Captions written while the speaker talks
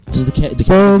Does the camera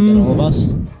get all of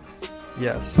us?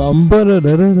 Yes. Boom.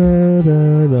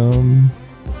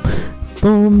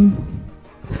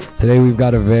 Today we've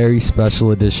got a very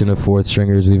special edition of Fourth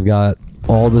Stringers. We've got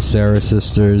all the Sarah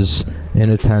sisters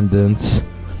in attendance.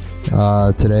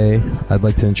 Today I'd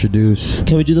like to introduce...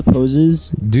 Can we do the poses?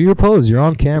 Do your pose. You're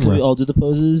on camera. Can we all do the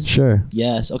poses? Sure.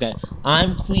 Yes. Okay.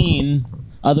 I'm Queen,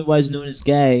 otherwise known as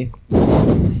Gay.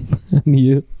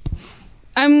 You?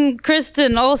 I'm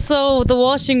Kristen, also the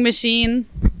washing machine.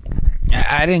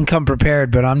 I didn't come prepared,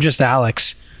 but I'm just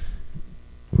Alex.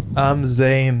 I'm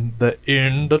Zane, the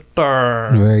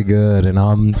intern. Very good. And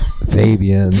I'm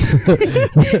Fabian,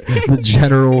 the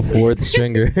general Fourth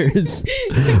Stringers.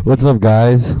 What's up,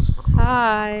 guys?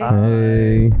 Hi.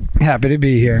 Hey. Happy to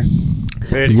be here.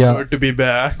 Very good to be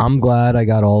back. I'm glad I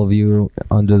got all of you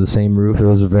under the same roof. It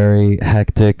was a very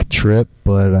hectic trip,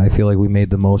 but I feel like we made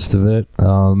the most of it.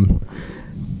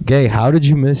 Gay, how did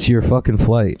you miss your fucking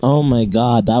flight? Oh my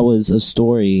god, that was a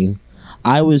story.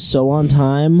 I was so on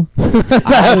time.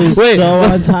 I was so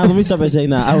on time. Let me start by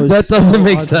saying that. That doesn't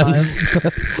make sense.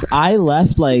 I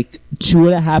left like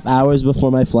 2.5 hours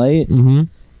before my flight, Mm-hmm.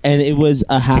 and it was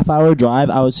a half-hour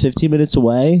drive. I was 15 minutes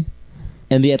away,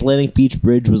 and the Atlantic Beach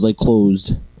Bridge was like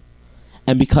closed.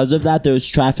 And because of that, there was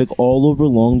traffic all over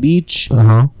Long Beach.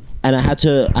 Uh-huh. And I had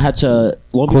to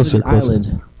Long Beach is an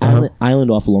island.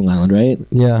 Island off of Long Island, right?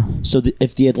 Yeah. So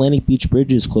if the Atlantic Beach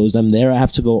Bridge is closed, I'm there. I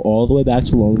have to go all the way back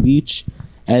to Long Beach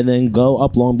and then go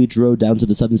up Long Beach Road down to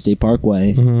the Southern State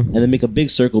Parkway and then make a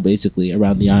big circle basically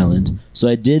around the island. So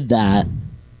I did that,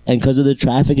 and because of the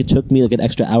traffic, it took me like an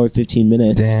extra hour, 15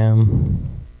 minutes. Damn.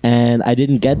 And I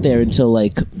didn't get there until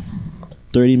like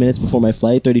 30 minutes before my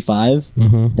flight, 35.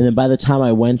 And then by the time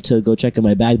I went to go check in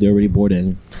my bag, they were already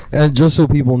boarding. And just so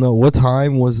people know, what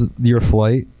time was your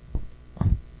flight?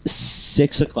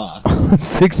 6 o'clock.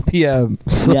 6 p.m.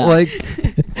 So, Yeah. like,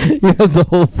 you had the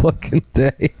whole fucking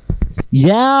day.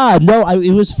 Yeah, no,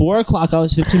 it was 4 o'clock. I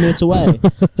was 15 minutes away.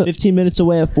 15 minutes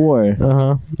away at 4.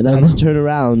 Uh-huh. And I had to turn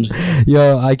around.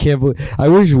 Yo, I can't believe... I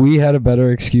wish we had a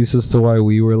better excuse as to why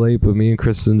we were late, but me and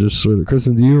Kristen just sort of...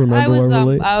 Kristen, do you remember why we were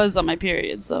late? I was on my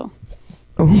period, so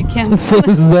you can't. So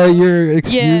is that your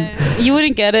excuse? Yeah, you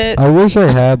wouldn't get it. I wish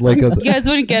I had like a... You guys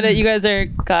wouldn't get it. You guys are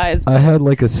guys. I had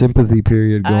like a sympathy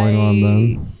period going on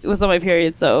then. It was on my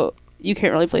period, so you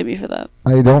can't really blame me for that.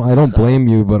 I don't blame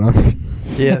you, but I'm...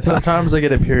 Yeah, sometimes I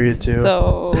get a period too.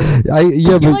 So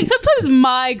You're like sometimes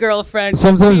my girlfriend.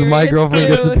 Sometimes my girlfriend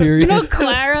too. gets a period. You know,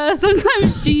 Clara.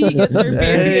 Sometimes she gets her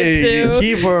period too.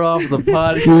 Keep her off the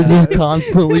podcast. You're just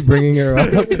constantly bringing her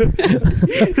up.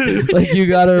 Like you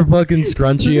got her fucking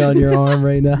scrunchie on your arm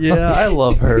right now. Yeah, I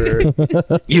love her.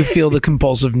 You feel the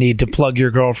compulsive need to plug your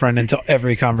girlfriend into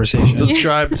every conversation.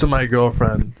 Subscribe to my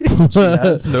girlfriend. She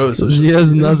has no social She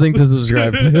has nothing to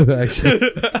subscribe to, actually.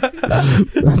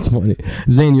 That's funny.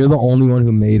 Zane, you're the only one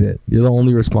who made it. You're the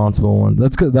only responsible one.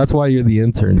 That's good. That's why you're the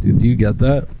intern, dude. Do you get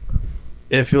that?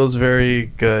 It feels very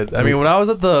good. I mean, when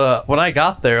I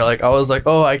got there, like I was like,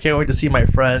 oh, I can't wait to see my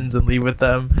friends and leave with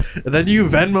them. And then you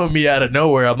Venmo me out of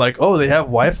nowhere. I'm like, oh, they have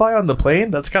Wi-Fi on the plane?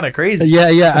 That's kind of crazy.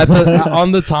 Yeah.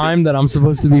 On the time that I'm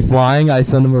supposed to be flying, I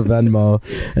send him a Venmo,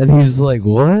 and he's like,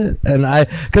 "What?" And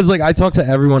because like I talked to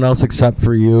everyone else except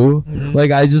for you. Like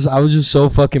I was just so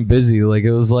fucking busy. Like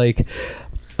it was like.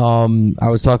 I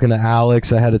was talking to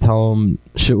Alex. I had to tell him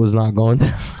shit was not going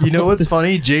to. You know what's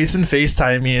funny? Jason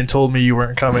FaceTimed me and told me you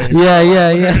weren't coming.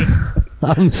 Yeah.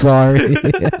 I'm sorry.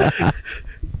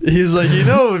 He's like,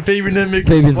 Fabian didn't make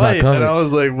Fabian's his flight. not coming. And I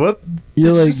was like, what?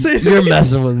 You're like, you're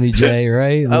messing with me, Jay,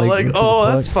 right? I'm like, what the oh,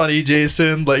 fuck? that's funny,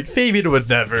 Jason. Like, Fabian would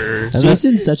never. And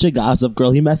Jason's such a gossip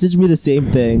girl. He messaged me the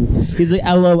same thing. He's like,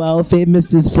 LOL, Fabe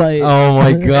missed his flight. Oh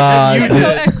my god. You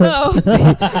did.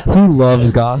 XO. He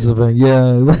loves gossiping.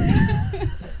 Yeah.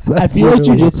 I feel like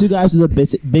jujitsu guys are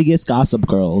the biggest gossip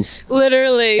girls.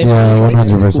 Literally. Yeah,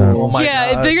 100%. Oh my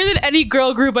God. Bigger than any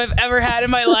girl group I've ever had in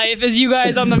my life is you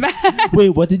guys on the mat. Wait,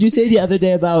 what did you say the other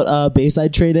day about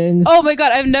Bayside trading? Oh my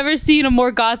god, I've never seen a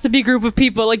more gossipy group of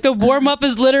people. Like the warm up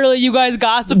is literally you guys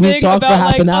gossiping We talk about for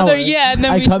half like an hour. and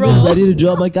then I we come roll. in ready to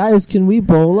drill. I'm like, guys, can we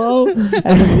bolo? And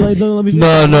then you're like, no, let me.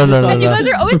 No. And you guys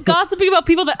are always gossiping about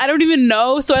people that I don't even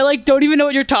know, so I like don't even know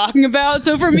what you're talking about.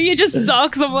 So for me, it just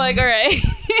sucks. I'm like, all right.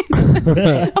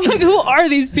 I'm like, who are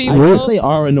these I people? guess they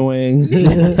are annoying.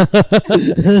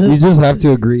 You just have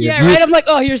to agree. Yeah, If you- right. I'm like,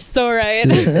 oh, you're so right.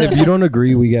 If you don't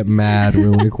agree, we get mad. We're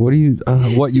like, "What do you?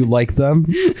 What you like them?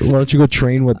 Why don't you go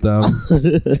train with them?"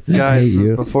 Guys, hate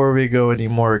you. before we go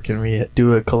anymore, can we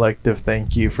do a collective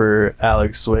thank you for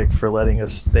Alex Zwick for letting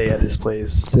us stay at his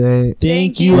place? Say,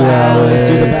 Thank you, Alex.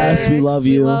 You're the best. We love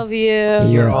you. We love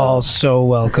you. You're all so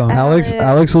welcome.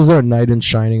 Alex was our knight in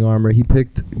shining armor. He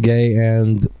picked Gay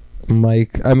and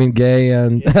Mike. I mean, Gay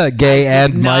and Gay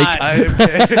and Mike. I am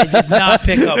I did not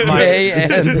pick up my. Gay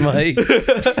and Mike.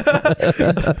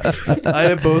 I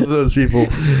am both of those people.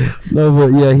 No, but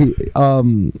yeah, he.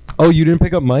 Oh, you didn't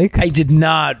pick up Mike? I did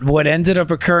not. What ended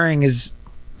up occurring is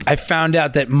I found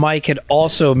out that Mike had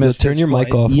also missed turn his your mic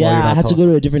flight. off. while you're Yeah, not I had to talking.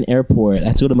 go to a different airport. I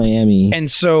had to go to Miami. And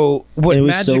so what It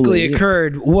was so magically late.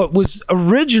 occurred, what was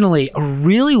originally a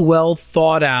really well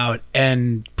thought out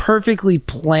and perfectly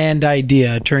planned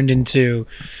idea turned into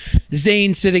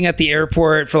Zane sitting at the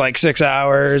airport for like 6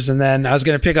 hours, and then I was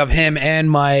going to pick up him and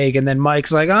Mike, and then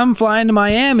Mike's like, I'm flying to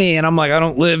Miami, and I'm like, I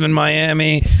don't live in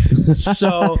Miami.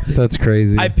 So That's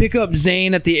crazy. I pick up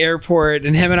Zane at the airport,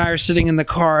 and him and I are sitting in the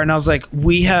car, and I was like,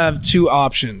 we have two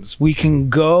options. We can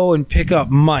go and pick up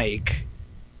Mike,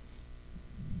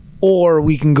 or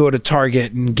we can go to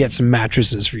Target and get some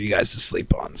mattresses for you guys to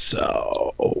sleep on.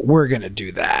 So we're going to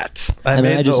do that. And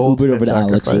then I just Ubered over to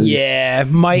Alex's. Yeah,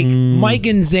 Mike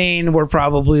and Zane were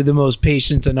probably the most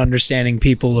patient and understanding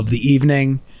people of the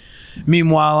evening.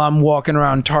 Meanwhile, I'm walking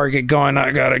around Target going,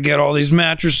 I gotta get all these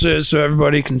mattresses so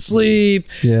everybody can sleep.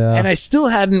 Yeah. And I still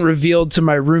hadn't revealed to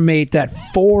my roommate that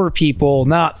 4 people,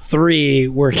 not 3,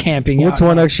 were camping What's out.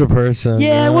 one extra person?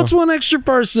 Yeah, what's one extra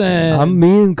person?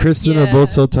 Me and Kristen are Yeah. both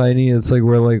so tiny. It's like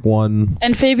we're like one.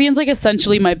 And Fabian's like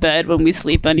essentially my bed when we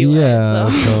sleep anyway. Yeah,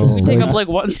 so so, we take like- up like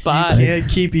one spot. You can't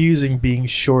keep using being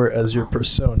short as your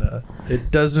persona.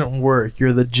 It doesn't work.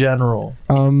 You're the general.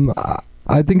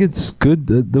 I think it's good.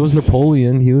 There was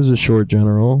Napoleon. He was a short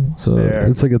general, so Fair.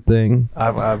 it's like a thing.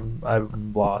 I'm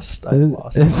lost. I'm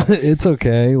lost. It's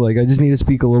okay. Like I just need to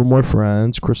speak a little more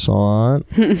French. Croissant.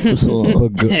 But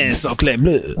Sacre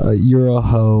bleu. you're a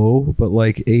hoe, but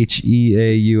like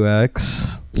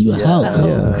HEAUX. You help. A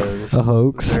hoax. A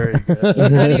hoax. Very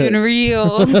good. Not even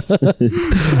real.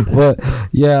 But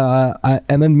yeah, I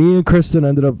and then me and Kristen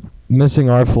ended up missing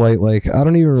our flight. Like I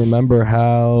don't even remember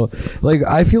how. Like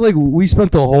I feel like we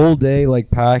spent the whole day like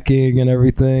packing and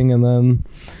everything, and then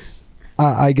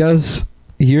I guess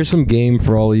here's some game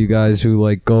for all of you guys who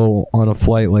like go on a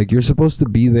flight. Like you're supposed to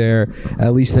be there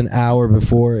at least an hour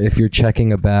before if you're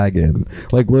checking a bag in.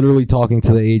 Like literally talking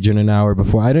to the agent an hour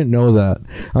before. I didn't know that.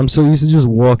 I'm so used to just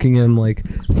walking in like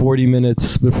 40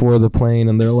 minutes before the plane,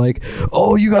 and they're like,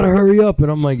 "Oh, you gotta hurry up,"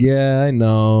 and I'm like, "Yeah, I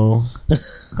know."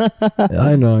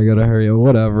 I know I gotta hurry up.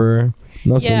 Whatever.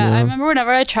 Nothing. Yeah, I man. remember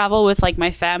whenever I travel with like my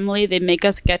family, they make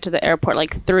us get to the airport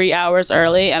like 3 hours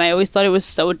early, and I always thought it was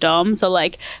so dumb. So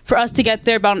like for us to get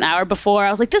there about an hour before,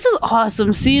 I was like, "This is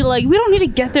awesome." See, like we don't need to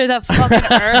get there that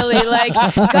fucking early. Like,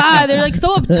 God, they're like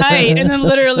so uptight, and then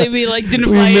literally we like didn't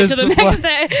We fly into missed the the next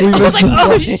flight. day. We I was missed like, the "Oh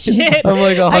flight. shit!" I'm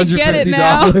like I get it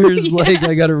now. $150. Like Yeah.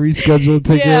 I gotta reschedule a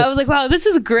ticket. Yeah, I was like, wow, this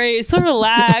is great. So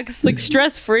relaxed, like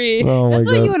stress free. Oh my That's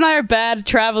why God. you and I are bad at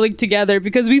traveling together,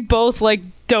 because we both like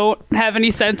don't have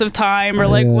any sense of time or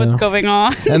like Yeah. what's going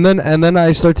on. and then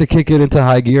I start to kick it into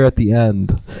high gear at the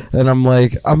end, and I'm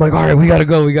like, all right, we gotta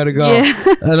go. Yeah.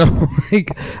 And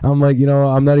I'm like, you know,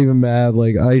 I'm not even mad.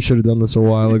 Like I should have done this a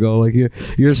while ago. Like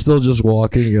you're still just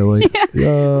walking. You're like,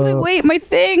 Like, wait, my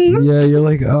things. yeah, you're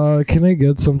like, can I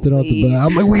get something out the bag?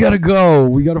 I'm like, we gotta go.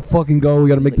 We gotta fucking go. We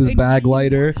gotta make this bag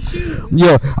lighter.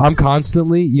 Yo, I'm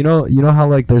constantly, you know how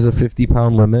like there's a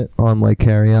 50-pound limit on like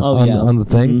carry on, Oh, yeah. on the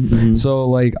thing. Mhm. So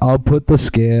like I'll put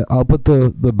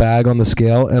the bag on the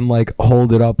scale and like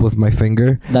hold it up with my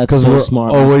finger. That's 'Cause so we're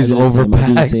smart. always I do the same. I do the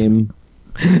overpacked. same.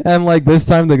 And like this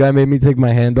time the guy made me take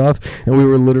my hand off, and we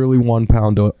were literally 1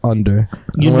 pound under.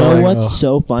 You And we're know like, what's oh.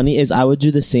 so funny is I would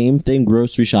do the same thing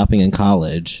grocery shopping in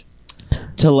college.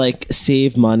 To like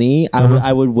save money,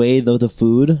 I would weigh the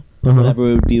food, whatever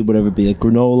it would be, like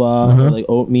granola or like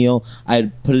oatmeal.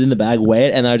 I'd put it in the bag, weigh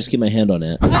it, and then I'd just keep my hand on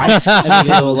it. I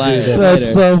still do that.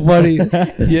 That's so funny.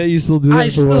 Yeah, you still do that I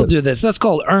for still what? do this. That's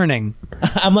called earning.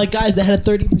 I'm like, guys, they had a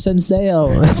 30%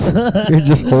 sale. You're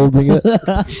just holding it.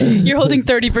 You're holding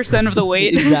 30% of the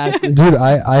weight. Exactly. Dude,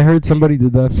 I heard somebody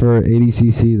did that for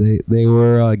ADCC. They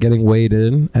were getting weighed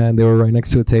in, and they were right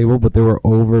next to a table, but they were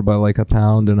over by like 1.5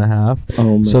 pounds.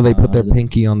 Oh my So they put their God.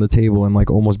 pinky on the table and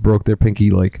like almost broke their pinky,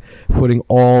 like putting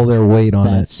all their weight on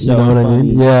That's it. so You know what I funny.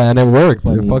 mean? Yeah, and it worked.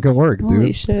 It Funny. fucking worked, Holy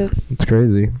dude. shit. It's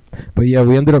crazy. But yeah,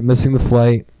 we ended up missing the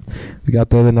flight. We got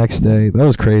there the next day. That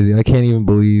was crazy. I can't even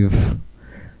believe.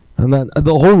 And that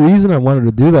the whole reason I wanted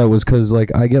to do that was because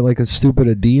like I get like a stupid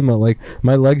edema. Like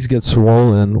my legs get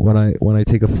swollen when I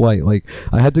take a flight. Like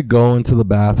I had to go into the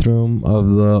bathroom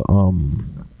of the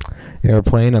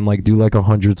airplane and like do like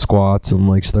 100 squats and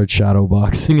like start shadow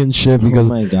boxing and shit because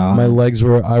my God. my legs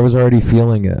were, I was already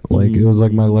feeling it. Like it was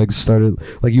like my legs started,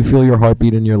 like you feel your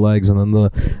heartbeat in your legs and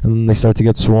then they start to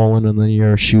get swollen and then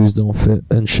your shoes don't fit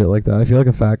and shit like that. I feel like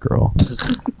a fat girl.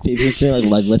 You're doing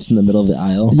like leg lifts in the middle of the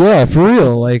aisle. Yeah, for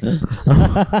real. Like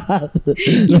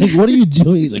like, what are you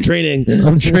doing? He's like, training.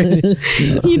 I'm training.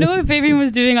 You know what Fabian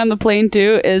was doing on the plane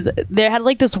too is they had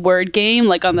like this word game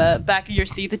like on the back of your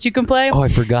seat that you can play. Oh, I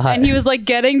forgot. And he was like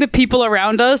getting the people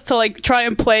around us to like try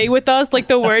and play with us like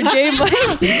the word game.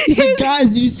 Like He's like,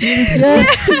 guys, did you see this yet?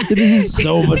 This is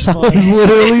so much It fun. was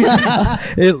literally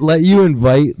it let you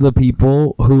invite the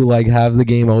people who like have the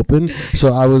game open.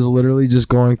 So I was literally just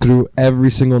going through every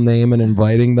single name and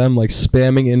inviting them, like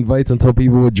spamming invites until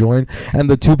people would join. And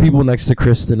the two people next to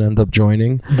Kristen end up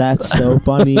joining. That's so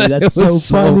funny. It That's was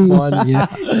so funny. fun. Yeah.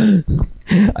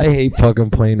 I hate fucking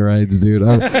plane rides, dude.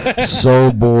 I'm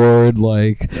so bored.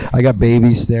 Like I got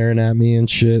babies staring at me and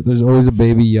shit. There's always a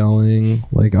baby yelling.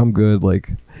 Like I'm good. Like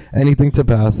anything to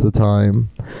pass the time.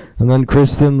 And then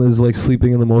Kristen is like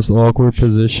sleeping in the most awkward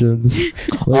positions.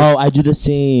 Like, Oh, I do the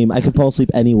same. I can fall asleep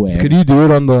anywhere. could you do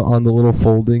it on the little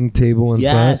folding table in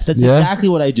front? Yes, that's exactly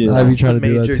what I do. I'd be That's trying the to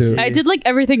do that major too. key. I did like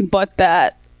everything but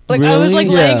that. Like I was Really?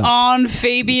 like laying Yeah. on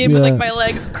Fabian with Yeah. like my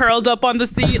legs curled up on the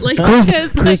seat, like Kristen,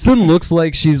 because like, looks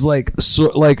like she's like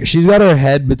like she's got her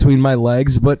head between my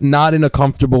legs, but not in a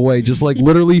comfortable way. Just like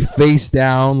literally face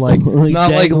down, like Like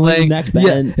not like dangling, laying. neck Yeah,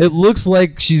 bent. it looks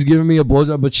like she's giving me a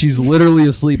blowjob, but she's literally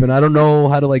asleep, and I don't know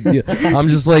how to like. I'm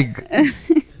just like.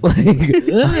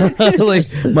 Like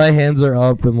my hands are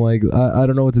up and like I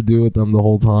don't know what to do with them the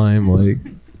whole time. Like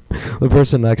the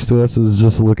person next to us is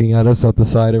just looking at us out the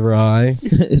side of her eye.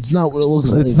 It's not what it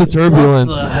looks like. It's the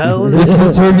turbulence. What the hell is It's the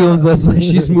this? turbulence. That's why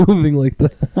she's moving like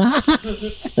that.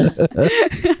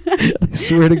 I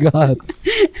swear to God.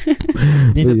 You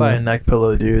need to But buy yeah. a neck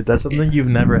pillow, dude. That's something you've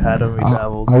never had when we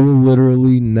traveled. I will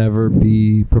literally never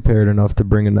be prepared enough to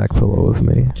bring a neck pillow with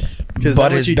me. Because But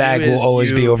then what his you do bag will is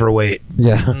always be you- overweight.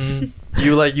 Yeah.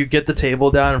 You get the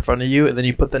table down in front of you, and then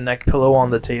you put the neck pillow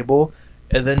on the table,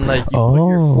 and then like you put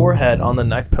your Oh. forehead on the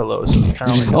neck pillow, so it's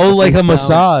kind of like Oh, like a down.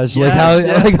 massage. Yes,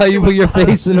 yes, like how you put your massage.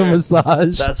 face in a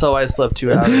massage. that's how I slept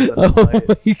 2 hours. At Oh night.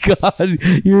 my God.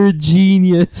 You're a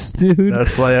genius, dude.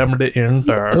 That's why I'm the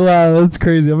intern. Wow, that's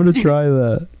crazy. I'm gonna try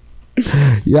that.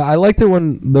 Yeah, I liked it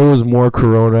when there was more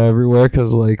corona everywhere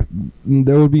because like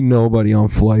there would be nobody on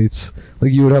flights.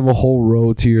 Like you would have a whole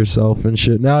row to yourself and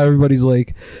shit. Now everybody's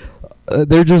like,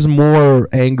 they're just more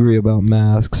angry about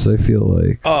masks. I feel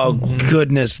like. Oh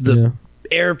goodness, the Yeah.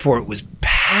 airport was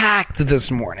packed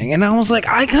this morning, and I was like,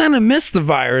 I kind of miss the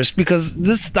virus because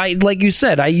like you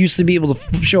said, I used to be able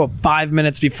to show up 5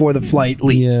 minutes before the flight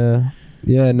leaves.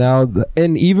 Yeah. Now,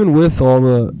 and even with all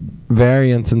the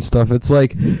variants and stuff, it's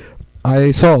like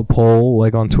I saw a poll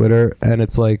like on Twitter, and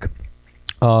it's like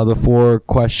the 4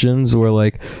 questions were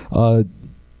like,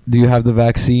 do you have the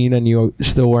vaccine and you're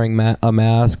still wearing a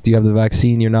mask? Do you have the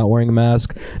vaccine, you're not wearing a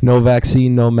mask? No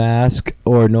vaccine, no mask,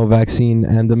 or no vaccine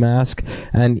and a mask?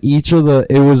 And each of it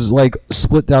was like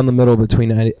split down the middle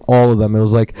between all of them. It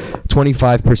was like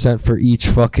 25% for each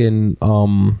fucking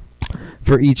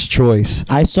for each choice.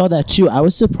 I saw that too. I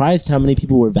was surprised how many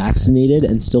people were vaccinated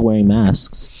and still wearing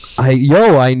masks.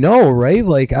 I know, right?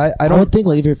 Like I I don't don't think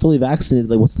like if you're fully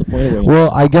vaccinated, like what's the point of wearing? well,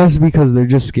 I guess because they're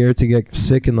just scared to get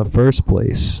sick in the first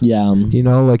place. Yeah. You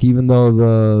know, like even though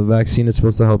the vaccine is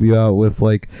supposed to help you out with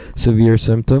like severe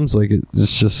symptoms, like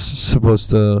it's just supposed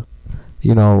to,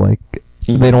 you know, like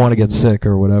they don't want to get sick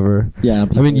or whatever. Yeah.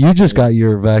 I mean, you just got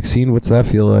your vaccine. What's that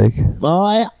feel like? Oh,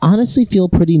 I honestly feel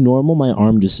pretty normal. My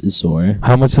arm just is sore.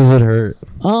 How much does it hurt?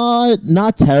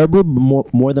 Not terrible,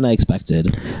 but more than I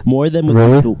expected. More than with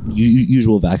Really?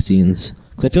 usual vaccines.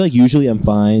 Because I feel like usually I'm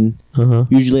fine. Uh-huh.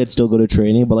 Usually I'd still go to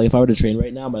training, but like if I were to train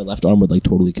right now, my left arm would like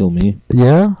totally kill me.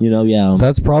 Yeah? You know? Yeah.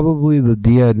 That's probably the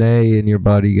DNA in your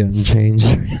body getting changed.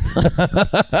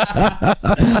 I got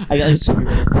like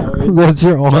superpowers. That's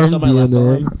your arm Just on my left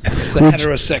DNA. arm. It's the Would-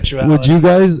 heterosexuality. Would you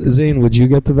guys, Zane, would you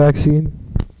get the vaccine?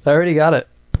 I already got it.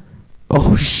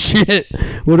 Oh, shit.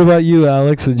 What about you,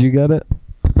 Alex? Would you get it?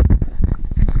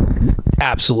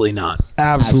 Absolutely not.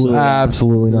 Absolutely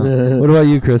Absolutely not. What about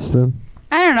you, Kristen?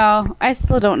 I don't know. I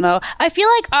still don't know. I feel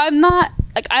like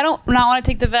I don't not want to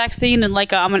take the vaccine in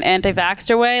like I'm an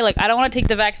anti-vaxxer way. Like I don't want to take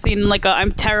the vaccine in like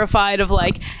I'm terrified of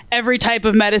like every type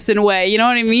of medicine way. You know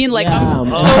what I mean? Like Yeah. I'm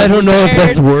so I don't know if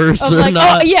that's scared worse of, or like,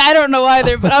 not. Oh, yeah, I don't know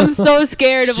either. But I'm so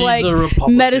scared of She's like a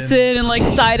Republican. medicine and like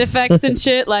side effects and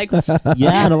shit. Like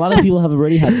Yeah, and a lot of people have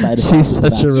already had side effects. She's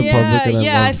with such a vaccine. Republican.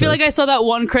 yeah. I love feel her. like I saw that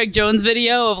one Craig Jones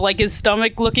video of like his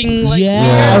stomach looking like Yeah,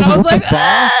 weird, and I was what like, the fuck?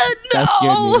 That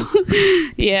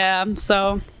no. Yeah.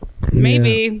 So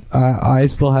maybe. Yeah. I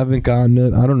still haven't gotten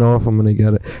it. I don't know if I'm gonna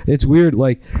get it. It's weird.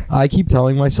 Like I keep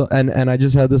telling myself, and I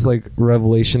just had this like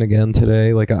revelation again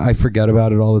today. Like I forget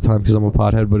about it all the time because I'm a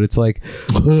pothead. But it's like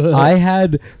I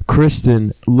had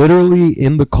Kristen literally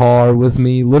in the car with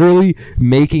me, literally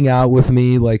making out with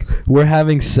me. Like we're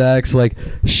having sex. Like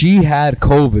she had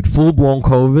COVID, full blown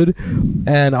COVID,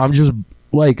 and I'm just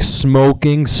like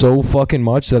smoking so fucking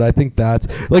much that I think that's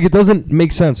like it doesn't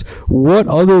make sense. What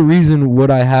other reason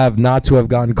would I have not to have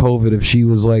gotten COVID if she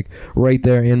was like right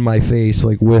there in my face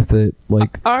like with it?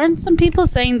 Like Aren't some people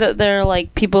saying that they're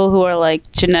like people who are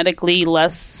like genetically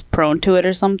less prone to it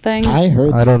or something? I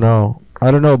heard. I don't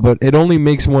know, but it only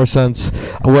makes more sense.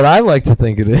 What I like to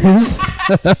think it is,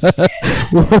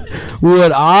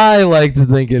 what I like to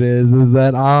think it is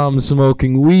that I'm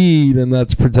smoking weed and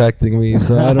that's protecting me.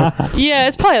 So I don't. Yeah,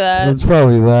 it's probably that. It's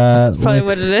probably that. That's probably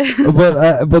what it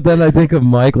is. But then I think of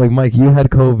Mike. Like Mike, you had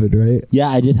COVID, right? Yeah,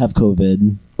 I did have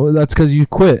COVID. Well, that's because you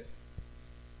quit.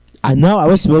 I know. I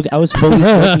was smoking. I was fully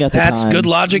smoking at the That's time. good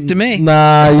logic to me.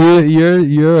 Nah,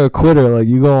 you're a quitter. Like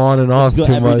you go on and off go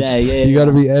too every much. day. Yeah, you got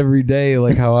to yeah. be every day,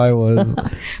 like how I was.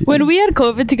 When we had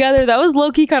COVID together, that was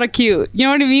low key kind of cute. You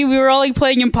know what I mean? We were all like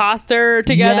playing imposter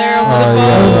together Yeah. over the Oh, phone.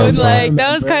 yeah, that was Like fun.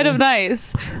 that was kind of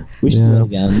nice. We should do Yeah. that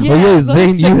again. Yeah, Oh yeah, let's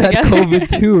Zane, sit you had together.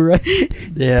 COVID too,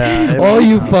 right? Yeah. All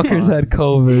you fuckers had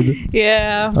COVID.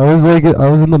 Yeah. I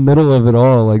was in the middle of it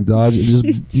all, like just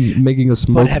making a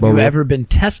smoke But have bubble. you ever been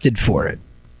tested for it?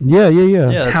 Yeah.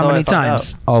 Yeah, that's How I many found out.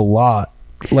 times? A lot.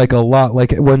 Like a lot.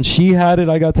 Like when she had it,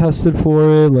 I got tested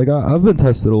for it. Like I've been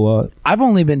tested a lot. I've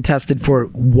only been tested for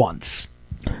it once.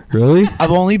 Really? I've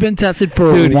only been tested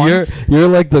for Dude, it once. you're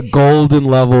like the golden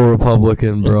level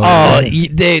Republican, bro. Oh,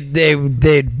 they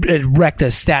erected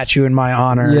a statue in my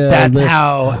honor. Yeah, That's they-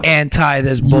 how anti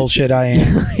this bullshit I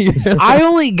am. I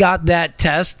only got that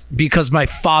test because my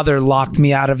father locked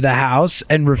me out of the house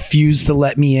and refused to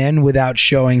let me in without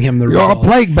showing him the You're a result.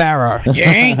 plague bearer. You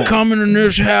ain't coming in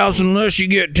this house unless you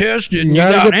get tested and you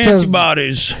gotta got get tested.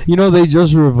 antibodies. You know, they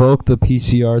just revoked the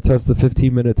PCR test, the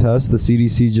 15-minute test. The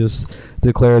CDC just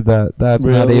declared that that's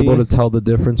not Really? able to tell the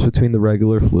difference between the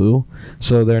regular flu,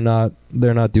 so they're not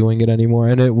doing it anymore,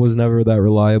 and it was never that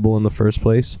reliable in the first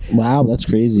place. Wow, that's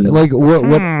crazy. Like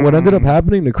what ended up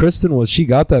happening to Kristen was she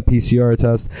got that PCR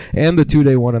test and the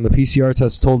 2-day one, and the PCR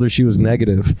test told her she was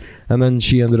negative, and then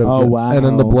she ended up Oh, wow. and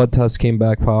then the blood test came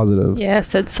back positive. Yeah,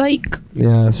 said psych.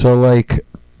 Yeah, so like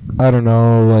I don't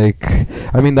know, like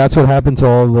I mean that's what happened to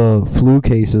all the flu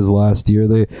cases last year.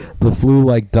 The flu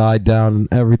like died down and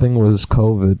everything was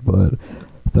COVID, but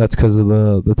that's because of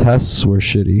the tests were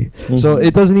shitty. So Mhm.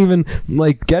 it doesn't even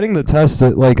like getting the test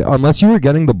that like unless you were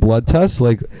getting the blood test,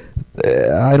 like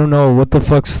I don't know what the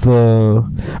fuck's the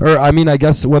or I mean I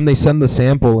guess when they send the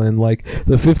sample in, like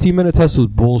the 15-minute test was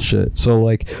bullshit. So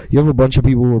like you have a bunch of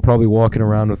people who were probably walking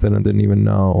around with it and didn't even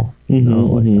know. You know,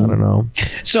 like I don't know.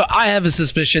 So I have a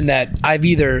suspicion that I've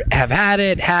either have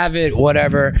it,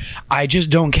 whatever. I just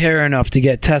don't care enough to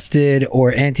get tested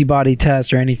or antibody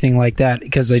test or anything like that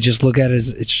because I just look at it as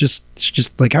it's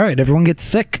just like, all right, everyone gets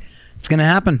sick. It's gonna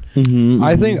happen.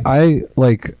 I think I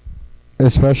like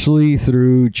especially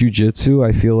through jiu-jitsu,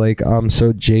 I feel like I'm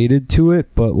so jaded to it,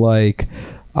 but like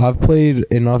I've played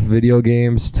enough video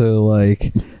games to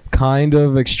like kind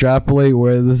of extrapolate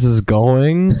where this is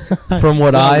going from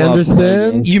what So I I love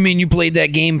understand. You mean you played that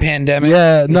game Pandemic?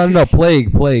 Yeah, no,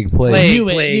 Plague. Plague.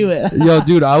 Knew it. Yo,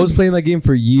 dude, I was playing that game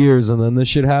for years, and then this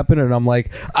shit happened, and I'm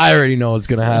like, I already know what's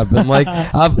gonna happen. Like,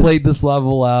 I've played this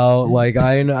level out. Like,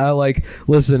 I like,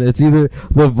 listen, it's either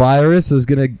the virus is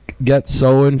gonna get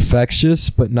so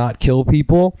infectious but not kill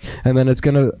people, and then it's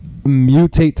gonna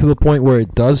mutate to the point where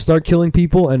it does start killing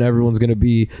people, and everyone's gonna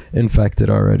be infected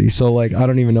already. So, like, I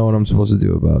don't even know what I'm supposed to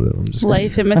do about it. I'm just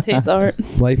Life imitates art.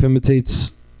 life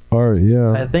imitates art.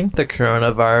 Yeah. I think the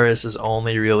coronavirus is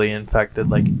only really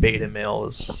infected like beta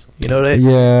males. You know what I?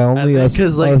 Yeah, only us.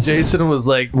 Because like us- Jason was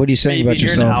like, What are you saying "Baby, about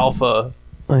you're an yourself?" alpha.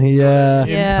 Yeah.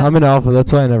 Yeah. I'm an alpha.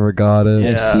 That's why I never got it.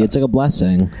 Yeah. See, it's like a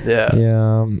blessing. Yeah.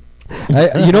 Yeah.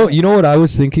 You know what I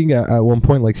was thinking at one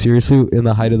point, like seriously, in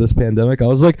the height of this pandemic, I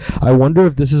was like, I wonder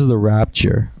if this is the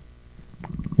rapture.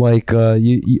 Like,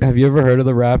 you have you ever heard of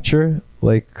the rapture?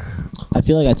 Like, I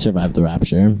feel like I'd survive the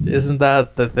rapture. Isn't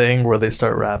that the thing where they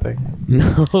start rapping?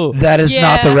 no, That is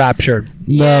not the Yeah. rapture.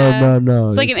 no, no.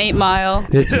 It's like an 8 Mile.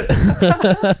 It's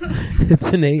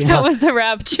it's an 8 That was the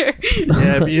rapture.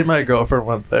 Yeah, me and my girlfriend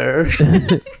went there.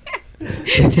 To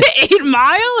 8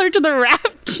 Mile or to the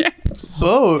rapture?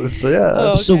 Both, yeah.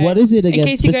 Oh, So okay. what is it In again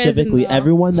case you guys specifically? didn't know.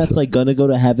 Everyone that's like gonna go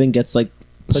to heaven gets like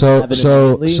put to so heaven so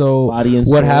immediately, so body and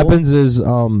what soul, happens is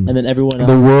and then everyone else.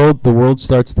 the world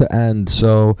starts to end.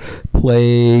 So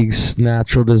plagues,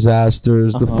 natural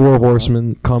disasters, the Uh-huh. four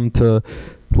horsemen come to,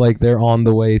 like, they're on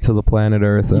the way to the planet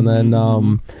Earth, and then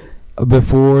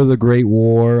before the great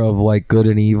war of like good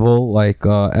and evil, like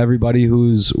everybody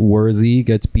who's worthy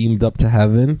gets beamed up to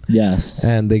heaven, Yes.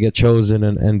 and they get chosen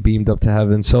and beamed up to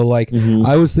heaven. So like Mhm.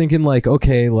 I was thinking, like,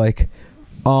 okay, like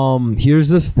here's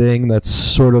this thing that's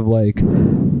sort of like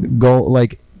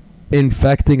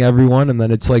infecting everyone, and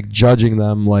then it's like judging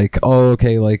them, like, oh,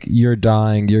 okay, like, you're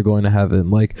dying, you're going to heaven,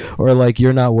 like, or like,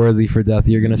 you're not worthy for death,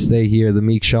 you're gonna stay here, the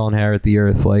meek shall inherit the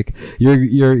earth, like,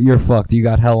 you're fucked, you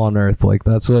got hell on earth. Like,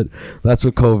 that's what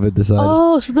COVID decided.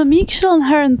 Oh, so the meek shall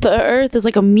inherit the earth is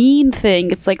like a mean thing.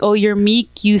 It's like, oh, you're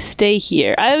meek, you stay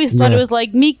here. I always thought Yeah. it was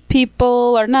like meek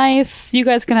people are nice. You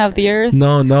guys can have the earth.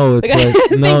 No, it's Like, I like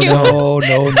no, think it no,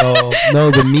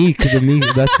 No. the meek.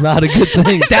 That's not a good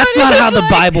thing. That's not how the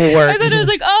Bible I works. thought it was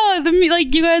like, oh,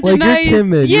 like you guys Like, are nice. you're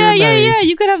timid, Yeah, you're yeah, nice.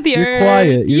 you could have the You're earth.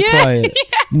 quiet. You're yeah. quiet.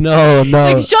 No.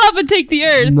 Like, shut up and take the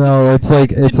earth. No, it's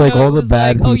like No, all the it's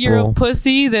bad like, oh, you're a people.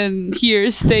 pussy, then here,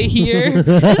 stay here. Isn't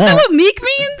that what meek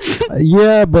means?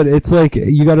 Yeah, but it's like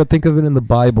you got to think of it in the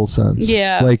Bible sense.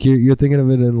 Yeah. Like you're thinking of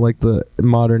it in like the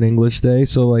modern English day.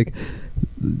 So like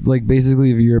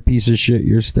basically, if you're a piece of shit,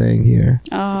 you're staying here.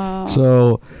 Oh.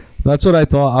 So that's what I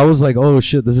thought. I was like, oh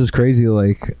shit, this is crazy.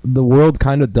 Like the world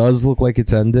kind of does look like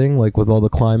it's ending, like with all the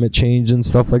climate change and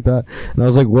stuff like that. And I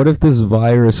was like, what if this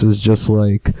virus is just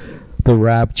like the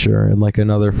rapture in like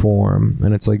another form,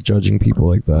 and it's like judging people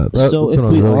like that? So That's if when I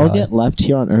was we really all high. get left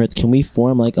here on Earth, can we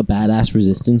form like a badass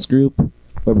resistance group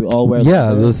where we all wear? yeah,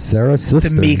 leather? the Sarah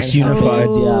sisters. Meeks unified.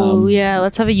 Oh, yeah.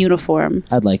 Let's have a uniform.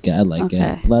 I'd like it.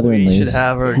 Okay. it. Leather and We lace. should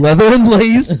have her. Leather and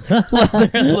lace. Leather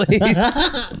and lace.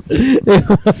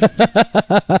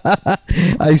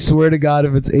 I swear to God,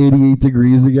 if it's 88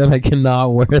 degrees again, I cannot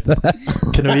wear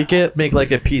that. Can we make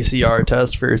like a PCR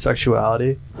test for your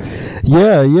sexuality?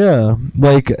 Yeah.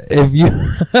 Like if you,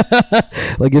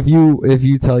 like if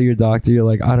you tell your doctor, you're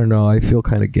like, I don't know, I feel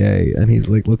kind of gay, and he's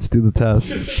like, let's do the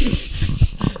test.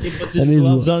 He puts And his he's-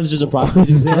 gloves on. It's just a prostate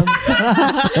exam.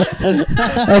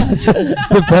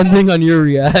 Depending on your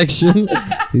reaction,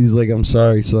 he's like, I'm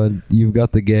sorry, son, you've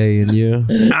got the gay in you.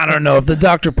 I don't know. If the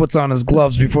doctor puts on his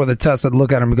gloves before the test, I'd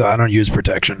look at him and go, I don't use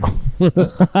protection.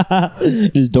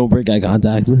 Just don't break eye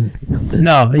contact.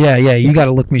 No, yeah. You got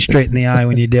to look me straight in the eye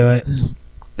when you do it.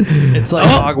 It's like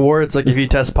Hogwarts. Like if you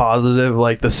test positive,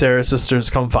 like the Sarah sisters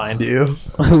come find you.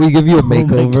 We give you a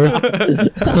makeover.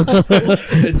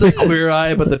 It's like Queer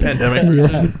Eye, but the pandemic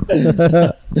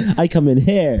version. I come in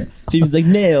hair. Phoebe's like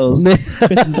nails.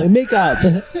 Kristen's like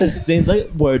makeup. Zane's like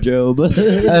wardrobe.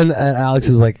 and Alex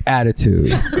is like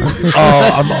attitude. Oh,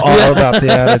 I'm all about the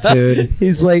attitude.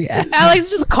 He's like, Alex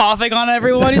is just coughing on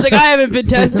everyone. He's like, I haven't been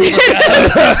tested.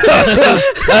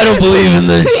 I don't believe in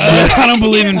this shit. I don't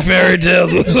believe in fairy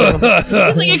tales.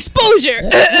 He's like, exposure.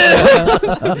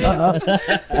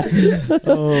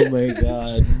 Oh my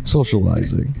god.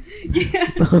 Socializing.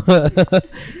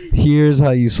 Here's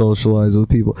how you socialize with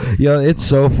people. Yeah, it's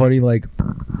so funny. Like,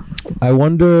 I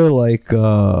wonder, like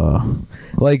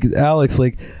Alex,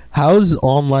 like, how's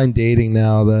online dating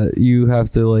now that you have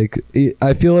to like?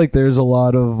 I feel like there's a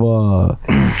lot of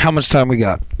How much time we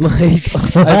got? like.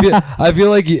 I feel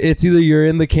like it's either you're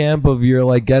in the camp of you're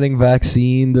like getting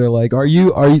vaccinated, or like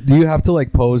do you have to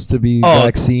like pose to be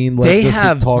vaccinated? Like, They just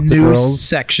have to talk to new girls.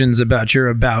 sections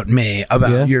about me,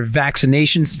 about Yeah? your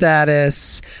vaccination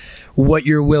status, what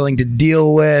you're willing to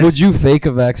deal with Would you fake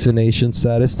a vaccination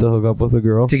status to hook up with a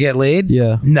girl? to get laid.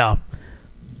 Yeah. No.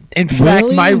 In fact,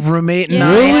 Really? my roommate and Yeah,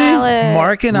 I, Alex.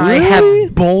 Mark and I,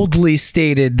 have boldly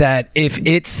stated that if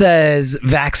it says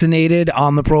vaccinated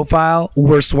on the profile,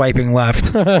 we're swiping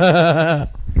left.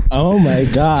 Oh my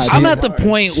god. I'm at the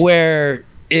point where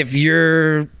if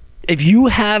you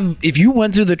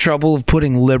went through the trouble of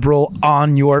putting liberal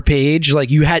on your page, like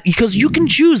you had, because you can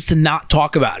choose to not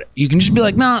talk about it. You can just be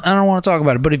like, no, I don't want to talk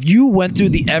about it. But if you went through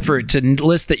the effort to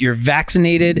list that you're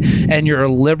vaccinated and you're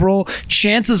a liberal,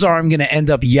 chances are I'm going to end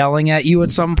up yelling at you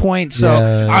at some point. So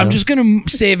Yeah. I'm just going to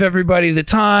save everybody the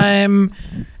time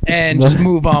and just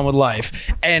move on with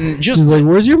life. And just She's like,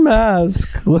 "Where's your mask?"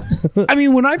 I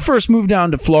mean, when I first moved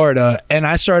down to Florida and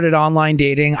I started online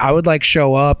dating, I would like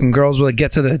show up and girls would like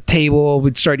get to the table,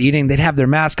 we'd start eating, they'd have their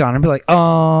mask on. I'd be like,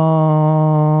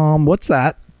 what's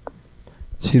that?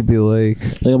 She'd be like,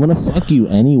 Like, I'm gonna fuck you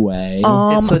anyway.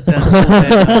 It's a dental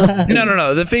man.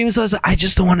 No. The famous was, I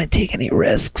just don't want to take any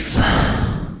risks.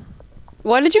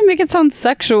 Why did you make it sound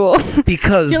sexual?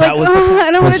 Because You're that like, was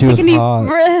I don't want she to was take any hot."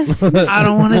 risks. I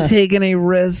don't want to take any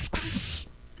risks.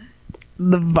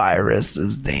 The virus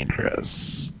is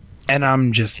dangerous. And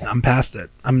I'm past it.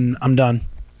 I'm done.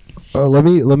 let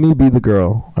me be the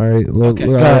girl. All right. Okay,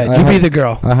 go ahead. You be the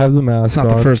girl. I have the mask It's not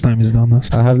on. the first time he's done this.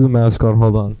 I have the mask on.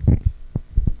 Hold on.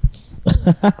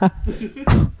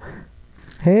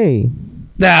 Hey.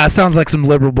 Nah, sounds like some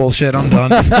liberal bullshit. I'm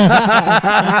done.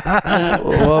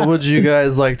 What would you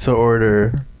guys like to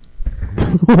order?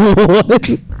 What?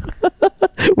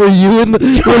 Were you in the?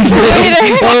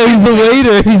 Oh, he's the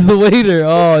waiter. He's the waiter.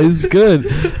 Oh, he's good.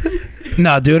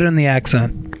 No, do it in the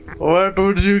accent. What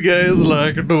would you guys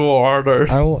like to order?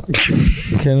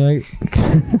 Can I?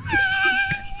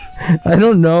 I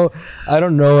don't know. I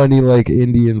don't know any like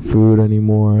Indian food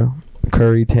anymore.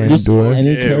 Curry Just tandoor.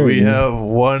 any Yeah, curry. we have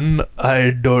one I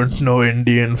don't know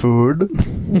Indian food.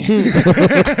 You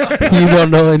don't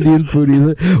know Indian food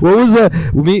either. What was that?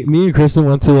 Me and Kristen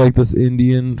went to like this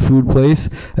Indian food place,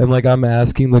 and like I'm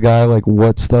asking the guy like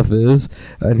what stuff is,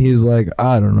 and he's like,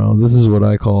 I don't know. This is what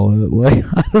I call it. Like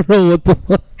I don't know what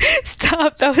the.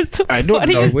 Stop. That was the I don't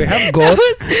know. funniest. We have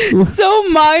That was so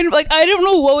mind. Like I don't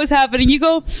know what was happening. You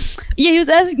go, yeah. He was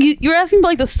asking. You were asking about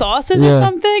like the sauces or Yeah.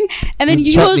 something, and then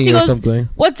he Chutney or goes, something.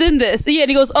 "What's in this?" Yeah, and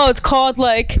he goes, "Oh, it's called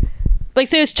like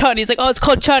say it's chutney." He's like, "Oh, it's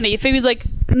called chutney." Phoebe's like,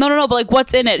 "No, but like,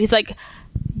 what's in it?" He's like,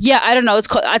 "Yeah, I don't know. It's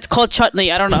called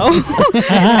chutney. I don't know."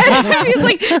 And he's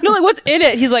like, "No, like, what's in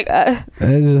it?" He's like,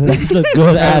 It's a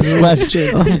good ass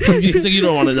question. He's like, you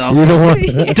don't want to know. You don't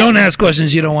want. Don't ask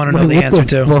questions you don't want to know the What answer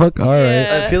to. Fuck. All right.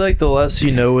 Yeah. I feel like the less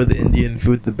you know with Indian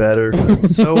food, the better.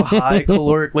 It's so high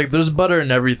caloric. Like there's butter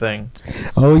and everything.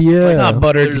 Oh yeah. It's not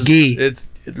butter, it's There's- ghee. It's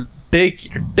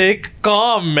take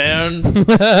calm, man.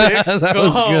 That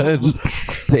was good.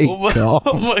 Take Oh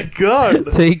calm. my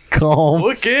god. Take calm.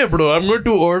 Okay, bro. I'm going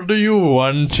to order you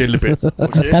one chili pit.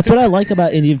 Okay? That's what I like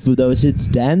about Indian food, though. Is it's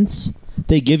dense.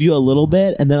 They give you a little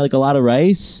bit, and then like a lot of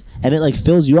rice, and it like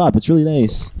fills you up. It's really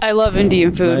nice, I love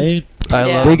Indian food. right? I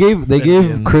Yeah. love. They gave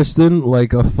Indians. Kristen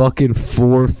like a fucking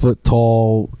 4 foot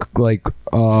tall like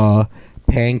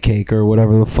pancake or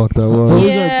whatever the fuck that was. Those are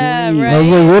Yeah, great. right. I was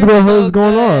like, what the They're hell so is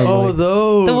going on? good. Oh, Like,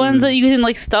 those. The ones that you can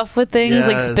like stuff with things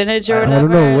like Yes. spinach or I whatever.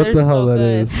 don't know what They're the hell so that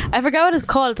good. is. I forgot what it's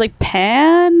called. It's like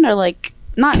pan or like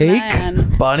not Cake?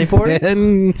 pan. Bani Puri?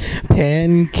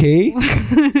 Pancake?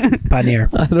 Paneer.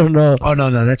 I don't know. Oh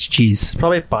no, that's cheese. It's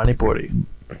probably Pani Puri.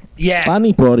 Yeah.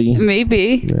 Pani puri.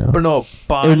 Maybe. Yeah. Or no, It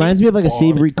Pani reminds me of like a Puri.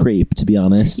 savory crepe, to be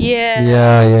honest. Yeah.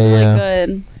 Yeah, it's yeah, really yeah.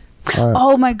 good. All right.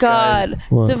 Oh my god. Guys,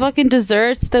 What? The fucking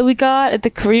desserts that we got at the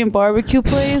Korean barbecue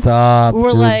place Stop. were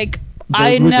dude. like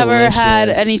I were never had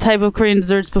delicious. any type of Korean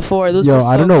desserts before. Those Yo, were so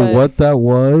I don't know good. what that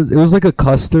was. It was like a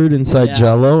custard inside Yeah.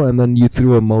 Jello, and then you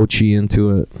threw a mochi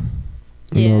into it.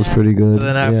 And that was Yeah. pretty good. And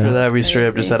then after yeah. that, we straight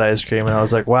up just crazy. had ice cream, and I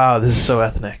was like, "Wow, this is so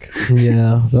ethnic."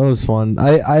 Yeah, that was fun.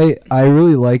 I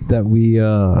really like that we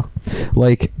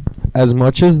like as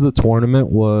much as the tournament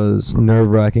was nerve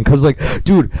wracking, cause like,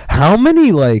 dude, how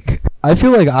many like I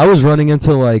feel like I was running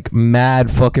into like mad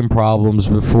fucking problems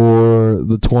before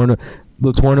the tournament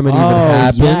even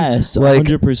happened. yes, Like,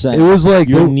 100%. It was like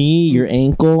your knee, your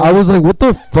ankle. I was like, what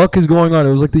the fuck is going on?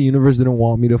 It was like the universe didn't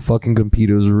want me to fucking compete.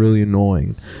 It was really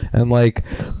annoying. And like,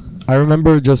 I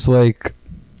remember just like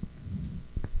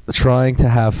trying to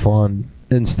have fun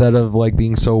instead of like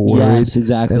being so worried. Yes,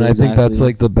 exactly. And I think that's exactly.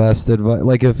 like the best advice.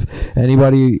 Like if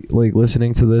anybody like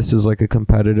listening to this is like a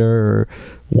competitor or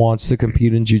wants to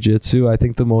compete in jiu-jitsu, I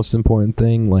think the most important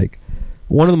thing, like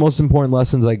one of the most important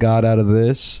lessons I got out of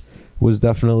this was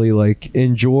definitely like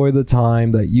enjoy the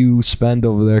time that you spend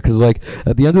over there, because like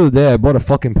at the end of the day I bought a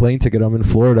fucking plane ticket. I'm in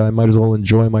Florida. I might as well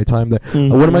enjoy my time there.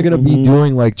 What am I gonna be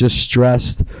doing like just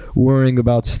stressed worrying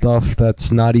about stuff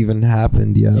that's not even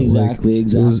happened yet? Exactly, Like,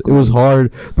 exactly. it was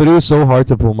hard, but it was so hard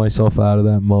to pull myself out of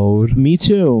that mode. Me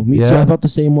too. Me too. Yeah. I felt the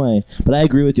same way. But I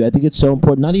agree with you. I think it's so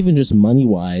important, not even just money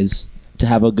wise, to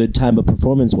have a good time, but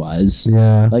performance wise.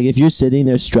 Yeah. Like if you're sitting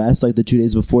there stressed like the 2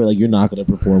 days before, like you're not gonna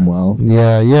perform well.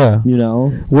 Yeah. You know?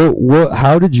 What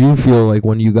how did you feel like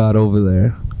when you got over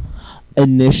there?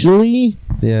 Initially,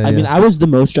 Yeah. I mean, I was the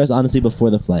most stressed honestly before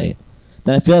the flight.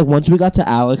 Then I feel like once we got to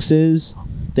Alex's,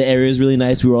 the area was really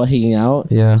nice. We were all hanging out.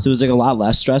 Yeah. So it was like a lot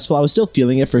less stressful. I was still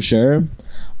feeling it for sure.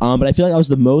 But I feel like I was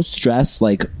the most stressed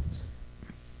like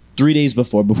 3 days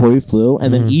before we flew,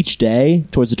 and then each day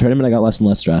towards the tournament I got less and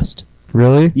less stressed.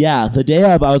 Really? Yeah, the day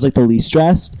of I was like the least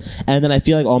stressed, and then I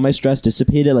feel like all my stress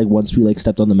dissipated like once we like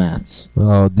stepped on the mats.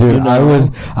 Oh, dude, You know?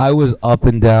 I was up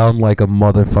and down like a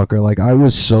motherfucker. Like I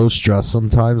was so stressed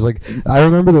sometimes. Like I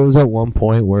remember there was at one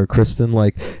point where Kristen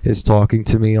like is talking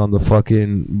to me on the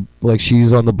fucking like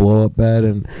she's on the blow up bed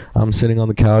and I'm sitting on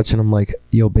the couch and I'm like,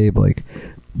 yo, babe, like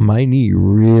my knee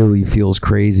really feels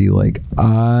crazy. Like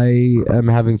I am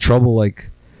having trouble like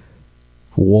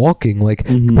walking, like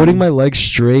putting my legs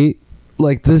straight.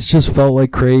 Like this just felt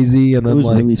like crazy, and It then was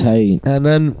like really tight. and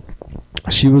then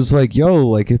she was like, yo,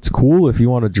 like it's cool if you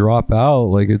want to drop out,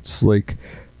 like it's like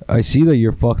I see that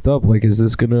you're fucked up, like is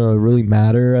this gonna really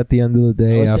matter at the end of the I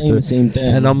day was saying after? the same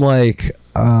thing. And I'm like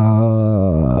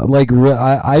I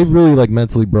really like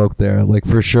mentally broke there, like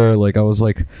for sure. Like I was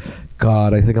like,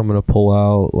 God, I think I'm gonna pull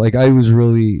out. Like I was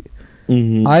really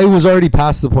I was already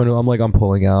past the point of I'm like I'm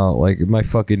pulling out, like my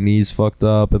fucking knees fucked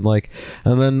up, and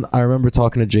then I remember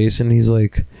talking to Jason. He's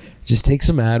like, just take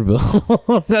some Advil.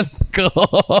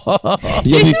 You'll be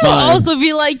Jason will fine. also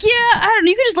be like, yeah, I don't know,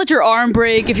 you could just let your arm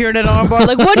break if you're in an arm bar.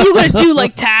 Like, what are you gonna do?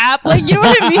 Like tap? Like, you know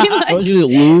what I mean? I was Like, gonna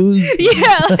lose.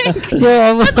 yeah, like So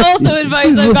I'm like, that's also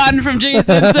advice I've gotten from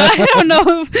Jason. So I don't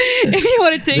know if you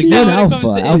want to take You're that an when it comes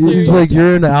alpha. to Alpha he's injuries. like,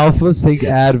 you're an alpha, take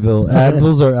Advil.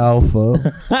 Advils are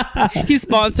alpha. He's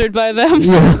sponsored by them.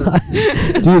 Yeah.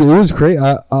 Dude, it was great.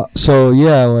 So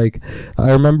yeah, like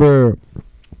I remember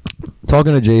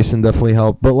talking to Jason definitely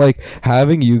helped, but like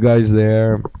having you guys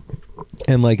there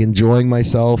and like enjoying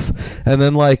myself, and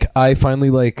then like I finally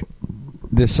like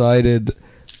decided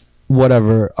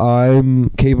whatever, I'm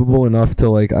capable enough to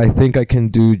like I think I can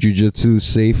do jiu-jitsu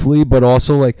safely, but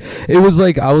also like it was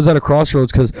like I was at a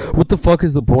crossroads because what the fuck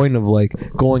is the point of like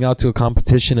going out to a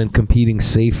competition and competing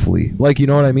safely? Like, you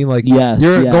know what I mean? Like Yes,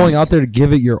 you're yes. going out there to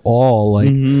give it your all. Like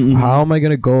Mhm, mhm. how am I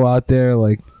gonna go out there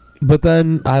like? But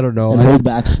then I don't know. And hold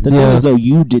back. The thing is, though,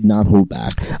 you did not hold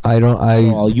back. I don't. I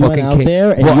Oh, you went fucking out can't-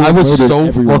 there and well, you I was murdered so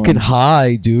everyone. fucking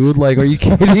high, dude. Like, are you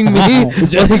kidding me?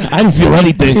 I didn't feel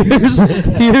anything.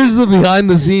 Here's the behind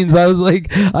the scenes. I was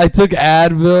like, I took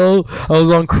Advil. I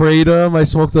was on Kratom. I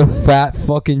smoked a fat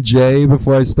fucking J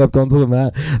before I stepped onto the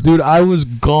mat. Dude, I was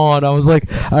gone. I was like,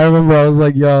 I remember I was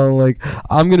like, yo, like,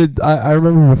 I'm gonna. I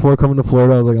remember before coming to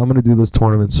Florida, I was like, I'm gonna do this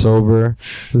tournament sober.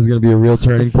 This is gonna be a real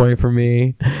turning point for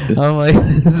me. I'm like,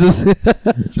 this is.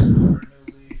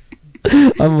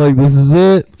 I'm like, this is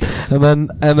it.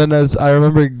 And then as I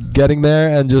remember getting there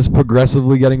and just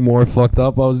progressively getting more fucked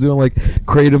up, I was doing like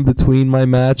kratom between my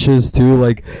matches too.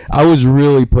 Like I was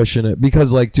really pushing it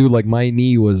because like, dude, like my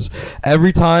knee was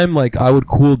every time like I would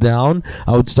cool down,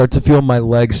 I would start to feel my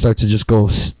legs start to just go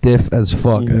stiff as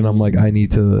fuck. And I'm like, I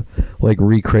need to like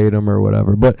re-kratom or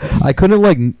whatever. But I couldn't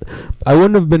like, I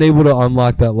wouldn't have been able to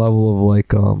unlock that level of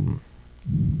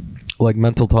like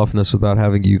mental toughness without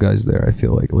having you guys there. I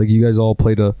feel like you guys all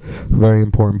played a very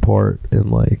important part in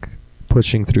like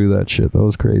pushing through that shit. That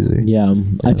was crazy. Yeah,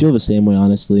 I feel the same way,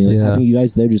 honestly. Like, Yeah. having you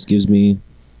guys there just gives me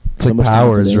It's so like much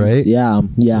powers, confidence. right? Yeah,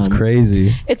 yeah. It's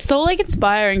crazy. It's so like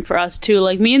inspiring for us too.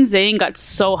 Like me and Zane got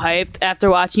so hyped after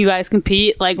watching you guys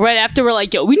compete. Like right after we're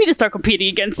like, yo, we need to start competing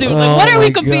again soon. Like Oh when are my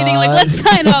we competing? Like God. let's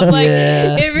sign up. Like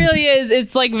Yeah. it really is.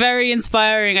 It's like very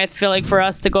inspiring. I feel like for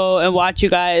us to go and watch you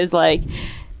guys like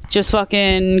just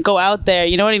fucking go out there.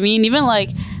 You know what I mean? Even like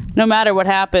no matter what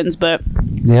happens, but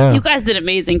Yeah. you guys did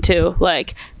amazing too.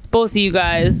 Like both of you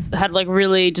guys had like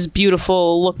really just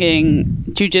beautiful looking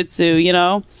jujitsu, you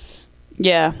know?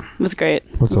 Yeah, it was great.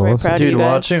 That's I'm very awesome. proud of Dude, you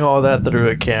guys. watching all that through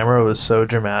a camera was so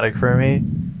dramatic for me.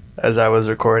 As I was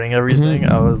recording everything,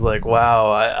 I was like, "Wow!"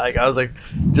 I was like,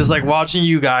 just like watching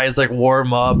you guys like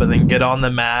warm up and then get on the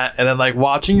mat, and then like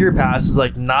watching your passes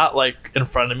like not like in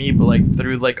front of me, but like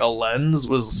through like a lens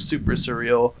was super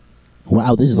surreal.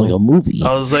 Wow, this is like a movie.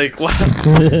 I was like, wow.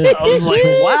 I was like,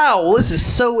 wow, this is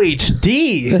so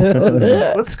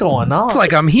HD. What's going on? It's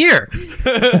like I'm here.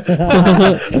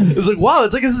 it's like, wow,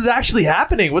 it's like this is actually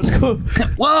happening. What's going?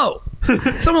 Whoa!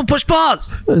 Someone push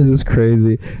pause. This is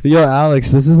crazy. Yo,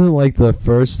 Alex, this isn't like the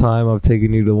first time I've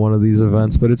taken you to one of these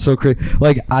events, but it's so crazy.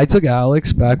 Like, I took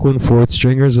Alex back when Fourth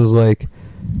Stringers was like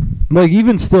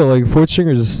even still, like Fourth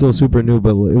Stringers is still super new, but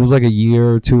it was like a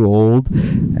year or two old,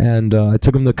 and I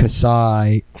took him to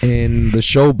Kasai in the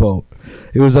Showboat.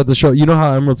 It was at the show. You know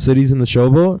how Emerald City's in the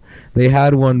Showboat? They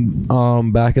had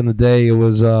one back in the day. It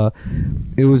was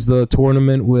the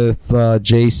tournament with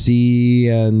JC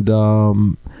and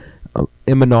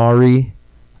Imanari.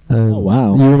 Oh,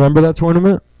 wow. You remember that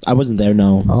tournament? I wasn't there.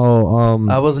 No. Oh,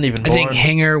 I wasn't even I think born.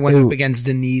 Hanger went Ew. up against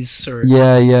Denise. Or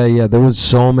yeah. There was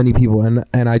so many people, and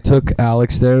I took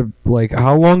Alex there. Like,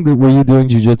 how long were you doing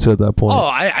jiu-jitsu at that point? Oh,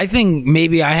 I think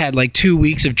maybe I had like 2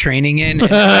 weeks of training in.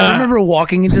 And I remember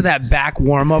walking into that back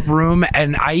warm-up room,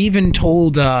 and I even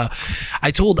told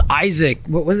Isaac,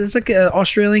 what was this, like an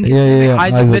Australian kid? Yeah.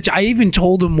 Isaac. Isaac. Bitch, I even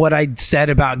told him what I'd said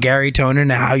about Gary Tonin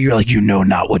and how you're like, you know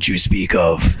not what you speak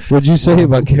of. What'd you say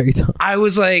about Gary Tonin? I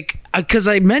was like, because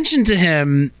I mentioned to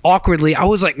him awkwardly, I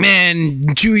was like,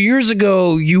 man, 2 years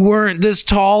ago you weren't this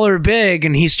tall or big,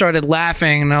 and he started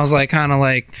laughing, and I was like, kind of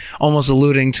like almost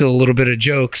alluding to a little bit of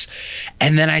jokes,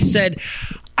 and then I said,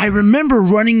 I remember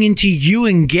running into you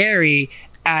and Gary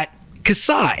at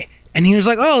Kasai. And he was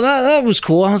like, oh, that was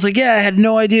cool. I was like, yeah, I had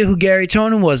no idea who Gary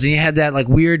Tonin was. And he had that like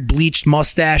weird bleached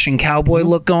mustache and cowboy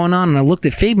look going on. And I looked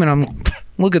at Fabian, I'm like,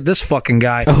 look at this fucking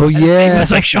guy. Oh, And yeah.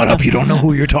 Fabian's like, shut up, you don't know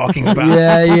who you're talking about.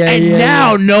 Yeah. And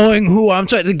now knowing who I'm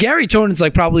talking, Gary Tonin's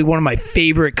like probably one of my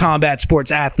favorite combat sports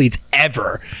athletes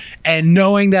ever. And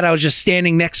knowing that I was just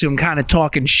standing next to him, kind of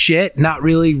talking shit, not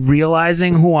really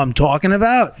realizing who I'm talking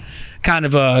about, kind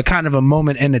of a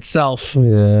moment in itself.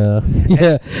 Yeah.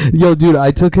 Yo, dude,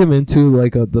 I took him into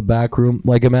like the back room.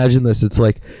 Like, imagine this. It's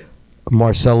like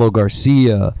Marcelo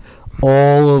Garcia,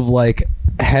 all of like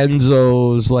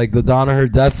Henzo's, like the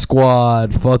Danaher Death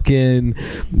Squad, fucking,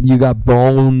 you got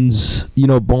Bones,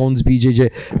 Bones,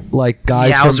 BJJ, like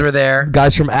guys Meows from, were there.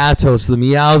 guys from Atos, the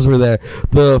Meows were there.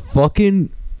 The fucking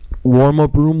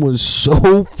warm-up room was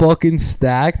so fucking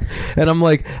stacked, and I'm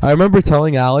like, I remember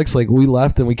telling Alex, like, we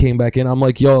left and we came back in, I'm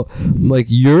like, yo, like,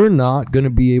 you're not gonna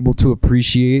be able to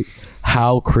appreciate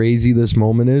how crazy this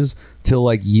moment is till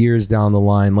like years down the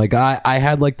line. Like, I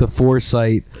had like the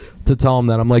foresight to tell him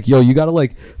that. I'm like, yo, you gotta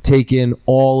like take in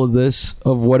all of this,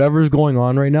 of whatever's going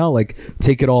on right now, like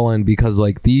take it all in, because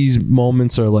like these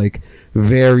moments are like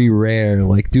very rare.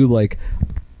 Like, dude, like,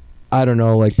 I don't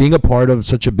know, like being a part of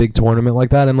such a big tournament like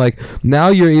that, and like now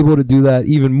you're able to do that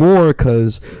even more,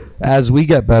 because as we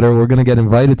get better, we're gonna get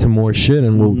invited to more shit,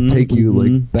 and we'll take you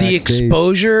like backstage. The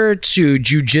exposure to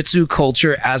jiu-jitsu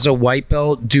culture as a white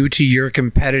belt, due to your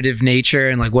competitive nature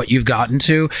and like what you've gotten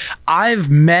to, I've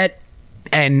met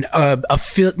and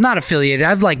not affiliated,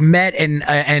 I've like met and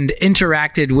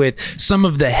interacted with some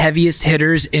of the heaviest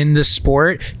hitters in the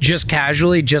sport, just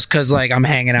casually, just because like I'm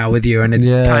hanging out with you, and it's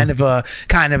kind of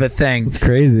a thing. It's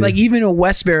crazy. Like even in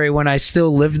Westbury, when I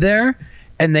still lived there,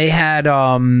 and they had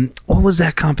what was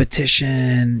that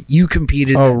competition you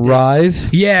competed Oh, in?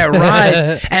 Rise? Yeah,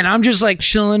 Rise. And I'm just like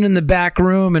chilling in the back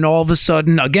room, and all of a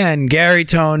sudden, again, Gary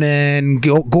Tonin,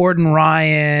 Gordon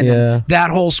Ryan, Yeah. that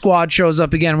whole squad shows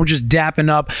up again. We're just dapping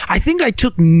up. I think I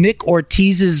took Nick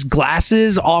Ortiz's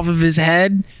glasses off of his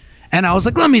head, and I was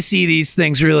like, let me see these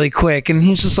things really quick. And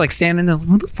he's just like standing there,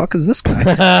 who the fuck is this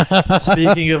guy?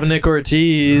 Speaking of Nick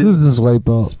Ortiz. Who's this white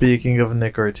belt? Speaking of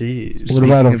Nick Ortiz. What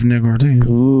about him? of Nick Ortiz?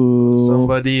 Ooh.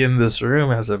 Somebody in this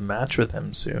room has a match with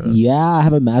him soon. Yeah, I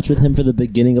have a match with him for the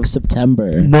beginning of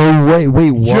September. No way.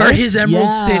 Wait, what? You're his Emerald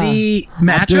Yeah. City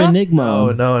After matchup?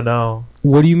 Enigma. No.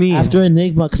 What do you mean? After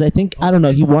Enigma, because I think, I don't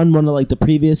know, he won one of like the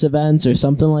previous events or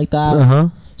something like that. Uh-huh.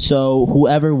 So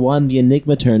whoever won the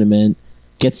Enigma tournament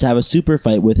gets to have a super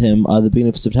fight with him at the beginning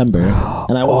of September.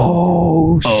 And I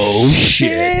won. Oh,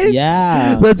 shit.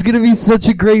 Yeah. That's going to be such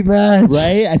a great match.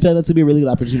 Right? I feel like that's going to be a really good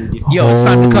opportunity. Yo, it's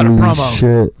time to cut a Holy promo.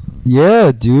 Shit.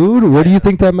 Yeah, dude. What do you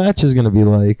think that match is going to be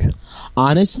like?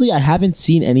 Honestly, I haven't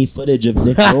seen any footage of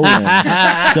Nick Rowland.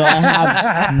 So I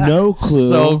have no clue.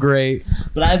 So great.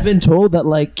 But I've been told that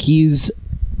like he's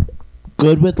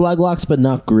good with leg locks, but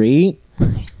not great.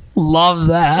 Love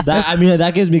that.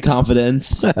 That gives me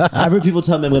confidence. I've heard people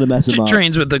tell me I'm going to mess him up.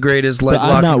 Trains with the greatest So leg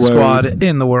I'm not locking worried. squad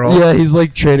in the world. Yeah, he's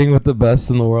like training with the best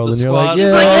in the world, The and you're squad. like, He's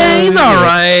yeah, like, yeah, he's all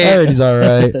right. I heard he's all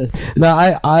right.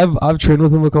 No, I've trained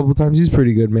with him a couple times. He's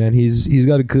pretty good, man. He's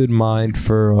got a good mind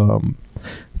for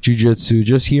jiu-jitsu.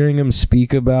 Just hearing him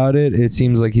speak about it, it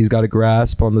seems like he's got a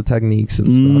grasp on the techniques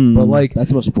and stuff. But like, that's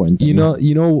the most important thing.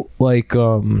 you know, like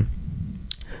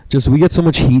just we get so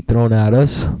much heat thrown at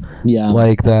us. Yeah.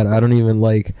 Like that I don't even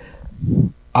like.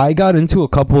 I got into a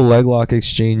couple leg lock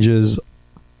exchanges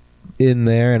in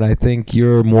there, and I think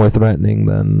you're more threatening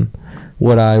than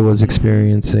what I was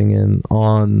experiencing in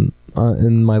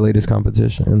my latest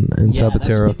competition in That's what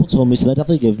Zapatero. people told me, so that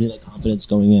definitely gives me like confidence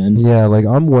going in. Yeah, like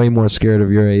I'm way more scared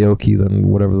of your Aoki than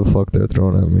whatever the fuck they're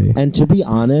throwing at me. And to be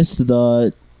honest,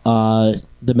 the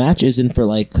match isn't for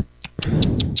like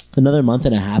another month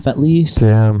and a half at least.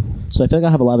 Damn, So I feel like I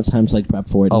have a lot of time to like prep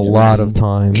for it. a and lot everything. of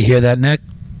time. You hear that, Nick?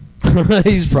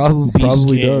 He's probably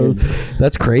scared. does.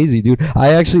 That's crazy, dude.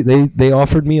 I actually they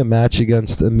offered me a match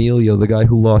against Emilio, the guy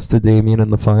who lost to Damien in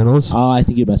the finals. Oh, I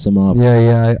think you messed him up.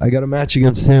 Yeah. I got a match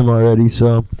against him already,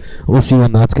 so we'll see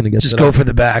when that's gonna get. Just set go up. for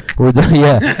the back. We're done.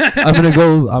 Yeah,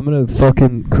 I'm gonna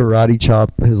fucking karate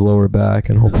chop his lower back,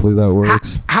 and hopefully that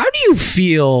works. How do you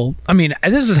feel? I mean,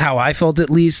 this is how I felt at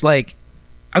least. Like,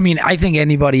 I mean, I think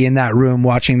anybody in that room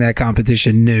watching that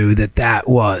competition knew that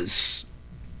was.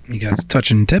 You guys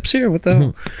touching tips here? What the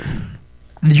hell?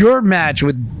 Your match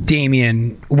with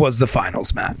Damien was the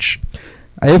finals match.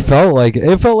 It felt like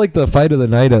the fight of the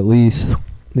night at least.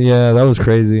 Yeah, that was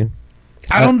crazy.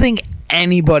 I don't think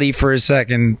anybody for a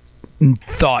second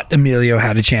thought Emilio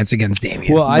had a chance against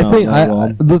Damien. Well, I No, think not at all.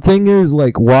 the thing is,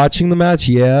 like, watching the match,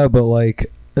 yeah, but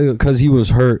like because he was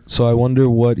hurt, so I wonder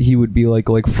what he would be like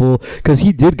full, because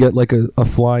he did get like a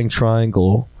flying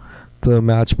triangle the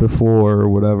match before or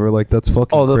whatever. Like, that's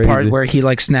fucking the crazy. part where he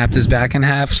like snapped his back in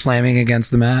half, slamming against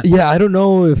the mat. Yeah, I don't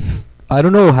know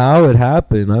how it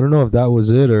happened. I don't know if that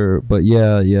was it but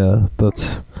yeah,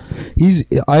 that's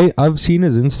I've seen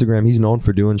his Instagram. He's known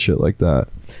for doing shit like that.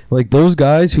 Like, those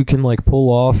guys who can like pull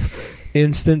off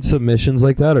instant submissions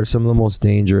like that are some of the most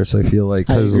dangerous, I feel like.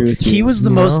 I 'cause- agree with you. He was the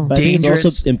You most know? But I think dangerous.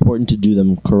 it's also important to do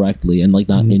them correctly and like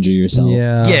not injure yourself.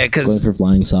 yeah. Yeah, Going because for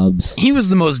flying subs. he was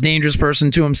the most dangerous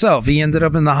person to himself. He ended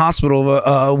up in the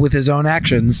hospital with his own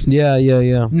actions. Yeah.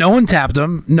 No one tapped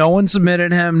him. No one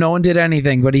submitted him. No one did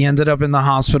anything. But he ended up in the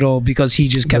hospital because he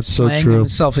just kept That's so slamming true.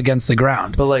 himself against the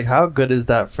ground. But like, how good is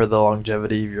that for the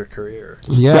longevity of your career?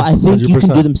 Yeah, Well, I think you can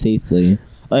 100%. do them safely.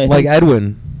 I Like think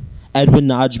Edwin. Edwin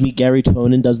Najmi, Gary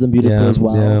Tonin does them beautifully Yeah, as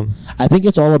well. yeah. I think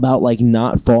it's all about like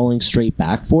not falling straight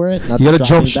back for it. Not You gotta just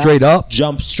jump dropping back. straight up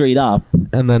Jump straight up.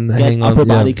 and then Get hang on. upper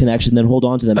Yeah. body connection, then hold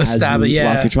on to them as Stab you it,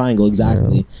 yeah. lock your triangle.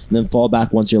 Exactly. And then fall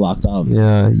back once you're locked up.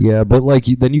 Yeah, but like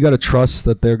then you gotta trust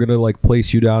that they're gonna like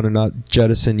place you down and not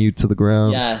jettison you to the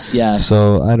ground. Yes.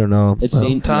 So I don't know. It's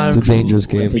Sometimes It's a dangerous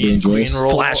game. Definitely dangerous. Queen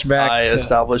roll, Flashback I to-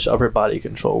 establish upper body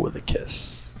control with a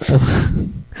kiss.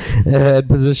 Head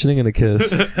positioning and a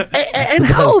kiss. And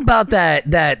how about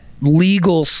that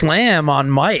legal slam on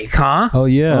Mike, huh? Oh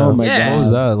yeah. Oh my Yeah. What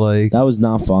was that like? That was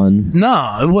not fun.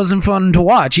 No, it wasn't fun to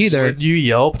watch either. When you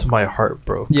yelped, my heart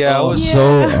broke. Yeah, it Oh, was Yeah.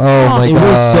 so. Oh my It god.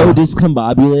 was so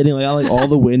discombobulating. Like I like all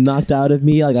the wind knocked out of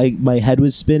me. Like my head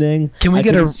was spinning. Can we I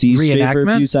get a couldn't see straight for a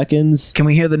reenactment? few seconds. Can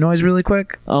we hear the noise really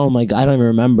quick? Oh my god, I don't even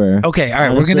remember. Okay, all right,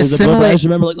 Honestly, we're gonna it was a blur, but I just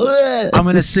simulate. remember like. I'm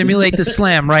gonna simulate the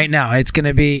slam right now. It's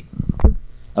gonna be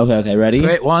Okay, ready?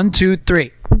 wait, 1, 2,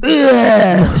 3. Dude, It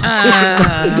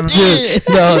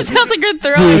no, just sounds like you're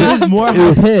throwing It was up. more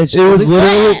high pitched.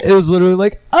 it was literally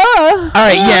like All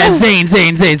right, yeah, Zane.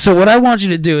 So what I want you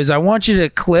to do is I want you to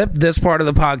clip this part of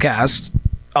the podcast,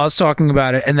 us talking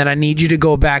about it, and then I need you to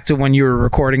go back to when you were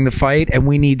recording the fight, and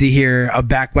we need to hear a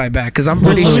back by back because I'm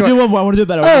pretty Let me sure. do one more. I want to do it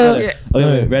better. I wanna do it yeah. better.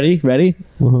 Okay, wait, ready?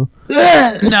 No,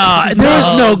 there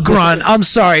was no grunt. I'm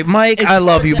sorry, Mike. I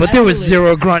love you, but there was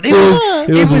zero grunt.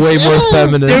 It was way more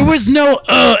feminine. There was no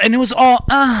and it was all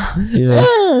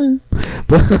Yeah.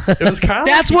 It was kind of.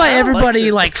 That's why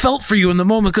everybody like felt for you in the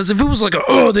moment because if it was like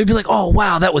they'd be like, oh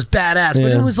wow, that was badass. But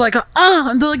Yeah. it was like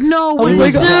and they're like, no, what I was did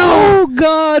like, you do? oh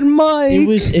god, Mike.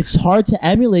 It's hard to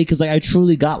emulate because like I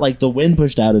truly got like the wind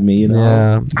pushed out of me. You know.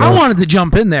 Yeah. I wanted to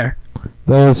jump in there,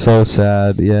 That was so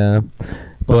sad. Yeah. and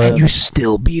But you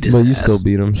still beat his but you ass. still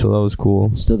beat him, so that was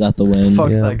cool. Still got the win.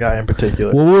 Fuck Yeah. that guy in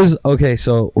particular. What was okay?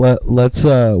 So let's.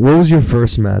 What was your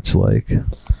first match like?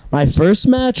 My first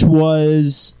match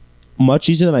was much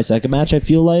easier than my second match. I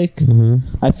feel like.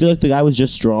 Mm-hmm. I feel like the guy was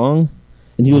just strong,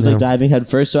 and he was Yeah. like diving head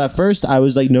first. So at first, I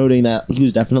was like noting that he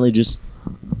was definitely just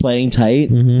playing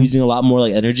tight, Mhm. using a lot more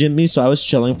like energy in me. So I was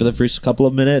chilling for the first couple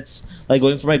of minutes, like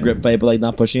going for my grip fight, but like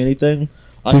not pushing anything.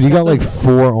 Dude, you He got kept like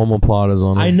 4 omoplatas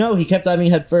on him. I know he kept diving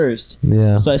head first,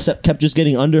 Yeah. so I kept just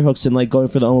getting underhooks and like going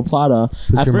for the omoplata.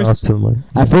 Put At your mouth first, to the mic.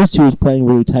 at first, he was playing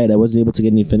really tight. I wasn't able to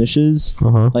get any finishes.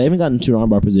 Uh-huh. Like, I haven't gotten to an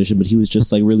armbar position, but he was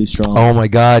just like really strong. Oh my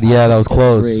god, yeah, that was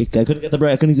close. Break. I couldn't get the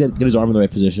break. I couldn't get his arm in the right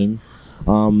position.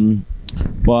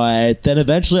 But then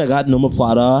eventually I got an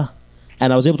omoplata,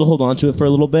 and I was able to hold on to it for a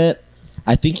little bit.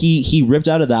 I think he ripped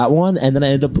out of that one, and then I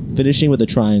ended up finishing with a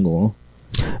triangle.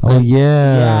 Oh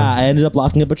Yeah, yeah. I ended up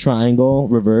locking up a triangle,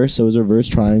 reverse. So it was a reverse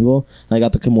triangle, and I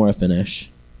got the Kimura finish.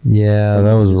 Yeah,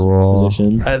 that was raw.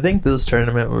 Position. I think this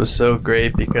tournament was so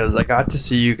great because I got to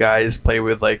see you guys play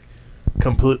with like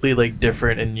completely like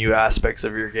different and new aspects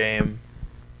of your game.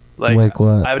 Like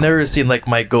what? I've never seen like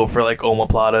Mike go for like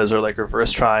omoplatas or like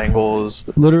reverse triangles.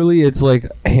 Literally, it's like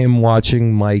him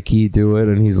watching Mikey do it,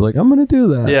 and he's like, "I'm gonna do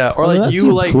that." Yeah, or Oh, like that you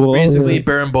seems like cool. basically Yeah.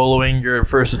 berimboloing your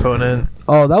first opponent.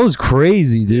 Oh, that was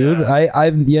crazy, dude.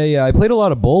 Yeah. I played a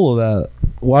lot of bolo. That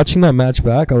watching that match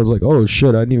back, I was like, "Oh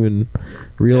shit!" I didn't even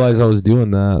realize I was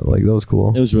doing that. Like that was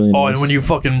cool. It was really Oh, nice. and when you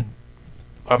fucking,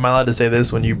 am I allowed to say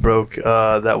this? When you broke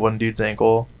that one dude's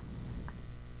ankle?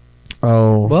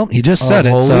 Oh, Well, you just Oh, said it,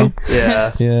 so holy?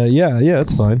 Yeah, yeah.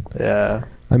 It's fine. yeah.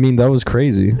 I mean, that was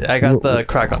crazy. I got the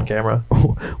crack on camera.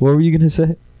 What were you gonna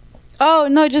say? Oh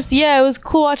no, just it was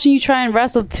cool watching you try and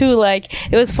wrestle too.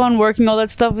 Like it was fun working all that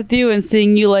stuff with you and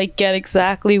seeing you like get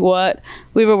exactly what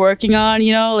we were working on.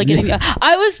 You know, like getting,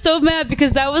 I was so mad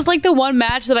because that was like the one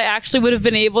match that I actually would have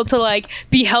been able to like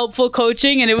be helpful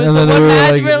coaching, and it was And the then one we were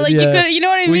match like, where like yeah, you could, you know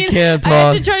what I we mean? can't I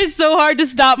had to talk. try so hard to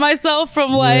stop myself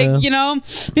from like Yeah.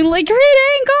 being like great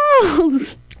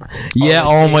ankles, Yeah.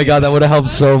 Oh my god, that would have helped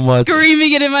so much.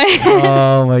 screaming it in my head.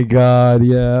 Oh my god.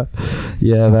 Yeah.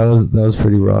 That was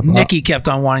pretty rough. Nikki kept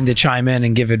on wanting to chime in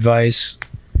and give advice.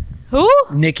 Who?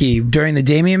 Nikki, during the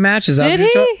Damien match, is that Did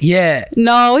what you're he? talking- Yeah.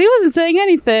 No, he wasn't saying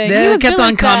anything. He They was kept good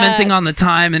on like commenting that. on the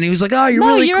time, and he was like, "Oh, you're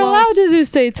No, really you're close." allowed to do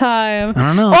say time. I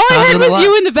don't know. All I Sounded heard a was lot.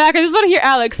 you in the back. I just want to hear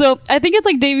Alex. So I think it's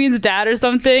like Damien's dad or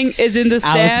something is in the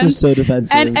Alex stand. was so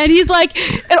defensive. and he's like,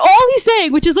 and all he's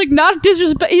saying, which is like not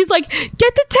disrespect, he's like,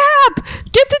 get the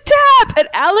tap. And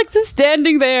Alex is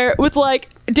standing there with like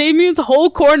Damien's whole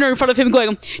corner in front of him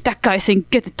going, that guy saying,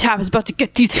 get the tap is about to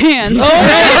get these hands.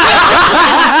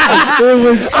 it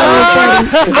was so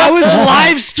funny. I was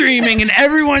live streaming, and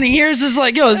everyone hears is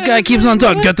like, "Yo, this guy keeps on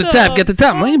talking. Get the tap, get the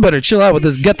tap." Well, you better chill out with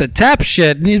this get the tap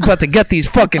shit. And he's about to get these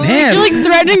fucking hands. You're like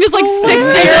threatening this like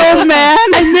 60-year-old man.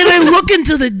 And then I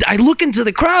look into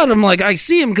the crowd. I'm like, I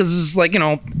see him because it's like, you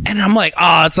know, and I'm like,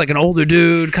 it's like an older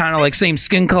dude, kind of like same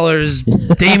skin color as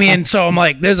Damien. So I'm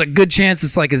like, there's a good chance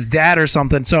it's like his dad or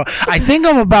something. So I think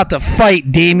I'm about to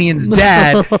fight Damien's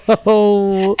dad.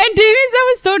 Oh. And Damien's dad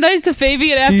was so nice to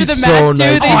Fabian after He's the so match, too.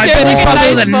 nice. They I shared bet he's like a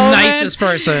probably nice the moment. nicest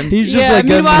person. He's just Yeah, like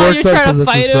getting meanwhile, worked you're up trying because to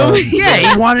it's his fight son. him.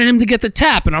 Yeah, he wanted him to get the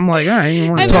tap, and I'm like, all right, you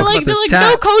want to And talk they're about this like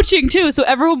tap? no coaching too, so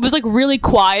everyone was like really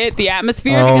quiet, the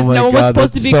atmosphere, Oh because my no one was God,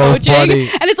 supposed to that's be so coaching. funny.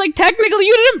 And it's like technically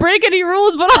you didn't break any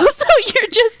rules, but also you're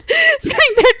just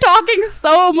sitting there talking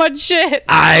so much shit.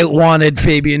 I wanted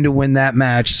Fabian to win that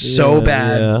match so Yeah,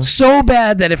 bad. yeah. So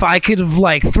bad that if I could have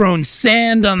like thrown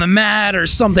sand on the mat or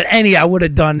something, I would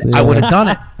have done Yeah. I would have done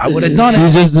it. I would have done You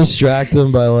it. just distract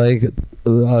him by like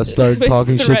start With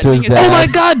talking shit to his threatening his dad. Oh my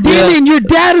god, Damien, your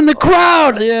dad in the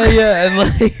crowd. Yeah, and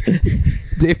like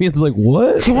Damien's like,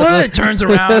 what? What? Turns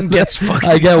around, gets fucking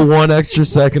I get 1 extra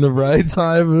second of ride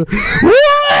time.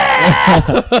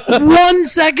 1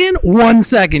 second. 1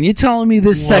 second. You're telling me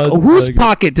this second? 1 Whose second.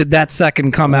 pocket did that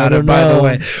second come I out of? don't By the know.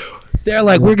 way, they're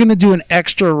like, we're gonna do an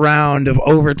extra round of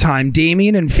overtime.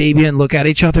 Damien and Fabian look at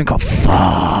each other and go, "Fuck."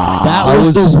 That I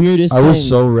was, was- the weirdest I was thing.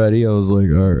 so ready. I was like,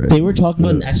 all right. They were let's talking do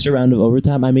about an it. extra round of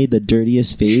overtime. I made the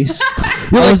dirtiest face.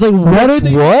 I was like, what are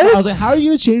they? What? I was like, how are you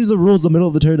going to change the rules in the middle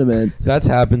of the tournament? That's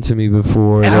happened to me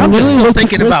before. And Like, I'm just literally still looked at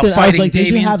thinking about Kristen, I was fighting like, they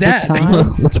should Damien's have dad. the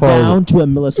time That's horrible. down to a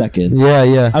millisecond.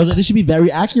 yeah. I was like, they should be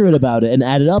very accurate about it and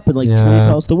add it up and like Yeah. truly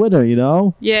tell us the winner. You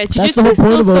know, Yeah, that's the whole jiu-jitsu's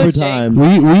point of still so overtime.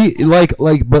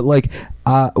 We but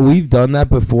we've done that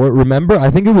before. Remember, I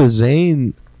think it was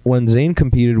Zane. When Zane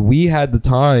competed, we had the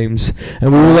times,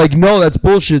 and we were like, "No, that's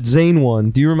bullshit." Zane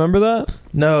won. Do you remember that?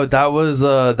 No, that was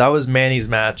Manny's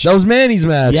match. That was Manny's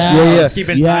match. Yes. Keep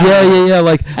it Yeah. time. Yeah.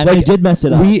 Like, And they did mess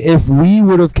it up. If we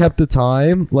would have kept the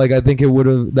time, like I think it would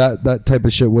have that type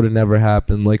of shit would have never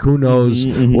happened. Like, who knows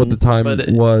Mhm, what the time But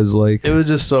it- was? Like, It was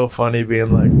just so funny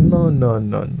being like, no.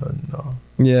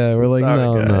 yeah, we're like, Sorry,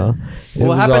 no. guy. It Well, was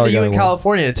what happened our to you guy in won.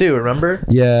 California too? Remember?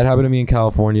 Yeah, it happened to me in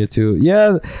California too.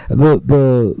 Yeah,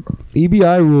 the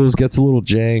EBI rules gets a little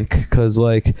jank because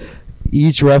like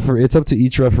it's up to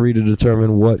each referee to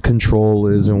determine what control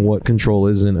is and what control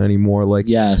isn't anymore. Like,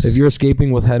 Yes. if you're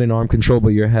escaping with head and arm control, but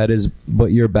your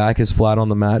back is flat on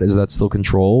the mat, is that still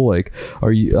control? Like,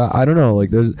 are you? I don't know.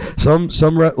 Like, there's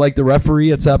like the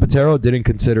referee at Zapatero didn't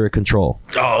consider it control.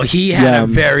 Oh, he had Yeah. a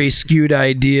very skewed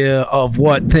idea of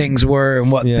what things were and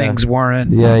what Yeah. things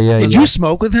weren't. Yeah. Did you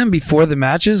smoke with him before the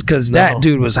matches? Because No. that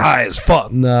dude was high as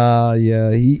fuck. Nah,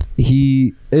 yeah.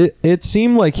 It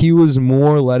seemed like he was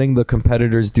more letting the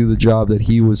competitors do the job that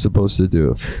he was supposed to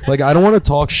do. Like, I don't want to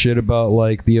talk shit about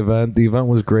like the event. The event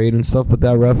was great and stuff, but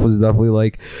that ref was definitely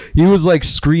like he was like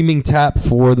screaming tap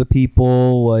for the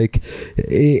people. Like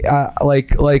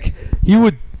he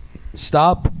would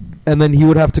stop and then he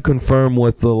would have to confirm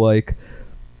with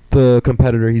the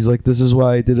competitor. He's like, this is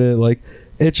why I did it. Like,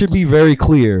 it should be very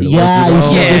clear. Yeah, like, you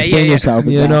should Yeah, explain yeah. yourself.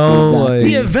 You know, like-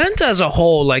 The event as a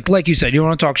whole, like you said, you don't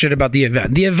want to talk shit about the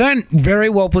event. The event, very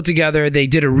well put together. They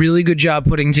did a really good job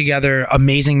putting together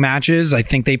amazing matches. I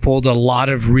think they pulled a lot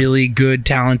of really good,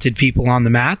 talented people on the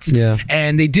mats. Yeah.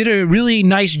 And they did a really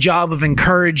nice job of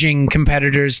encouraging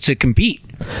competitors to compete.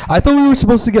 I thought we were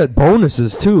supposed to get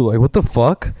bonuses too. Like, what the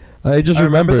fuck? I just I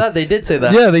remember remembered. that they did say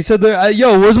that. Yeah, they said they're.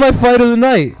 Yo, where's my fight of the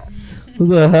night? What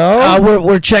the hell?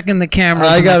 We're checking the cameras.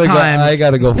 I and the gotta go. times. I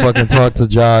gotta go fucking talk to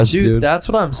Josh, Dude, dude. that's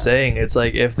what I'm saying. It's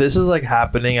like if this is like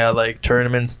happening at like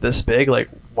tournaments this big, like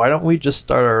why don't we just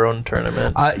start our own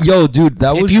tournament? Yo, dude,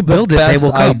 that If was you the build it, they best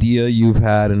will come. idea you've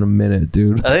had in a minute,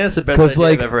 dude. I think that's the best 'Cause, idea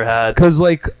like- I've ever had. Cause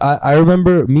like I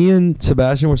remember me and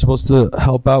Sebastian were supposed to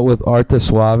help out with Arte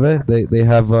Suave. They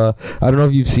have I don't know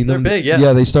if you've seen They're them. big, yeah.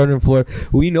 Yeah, they started in Florida.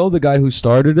 We know the guy who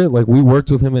started it. Like we worked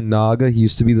with him in Naga. He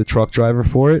used to be the truck driver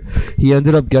for it. He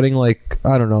ended up getting like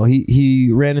I don't know. He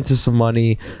ran into some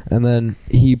money and then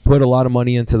he put a lot of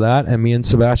money into that. And me and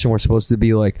Sebastian were supposed to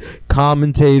be like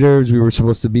commentators. We were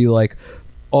supposed to be like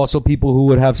also people who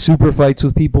would have super fights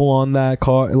with people on that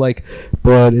car, like,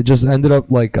 but it just ended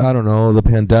up like I don't know, the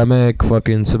pandemic.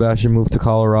 Fucking Sebastian moved to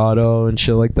Colorado and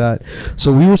shit like that.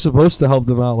 So we were supposed to help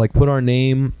them out, like put our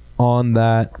name on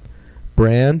that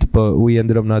brand, but we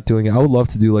ended up not doing it. I would love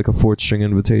to do like a fourth string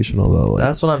invitational though. Like,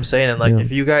 That's what I'm saying. And like Yeah.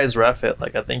 if you guys ref it,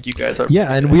 like I think you guys are.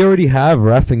 yeah, and we already have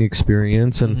reffing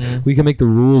experience, and Mhm. we can make the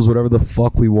rules whatever the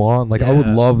fuck we want. Like I would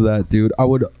Yeah. love that, dude. I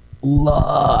would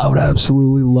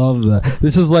absolutely love that.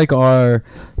 This is like our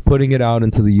putting it out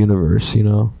into the universe, you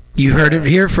know. You heard it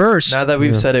here first. Now that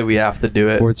we've Yeah. said it, we have to do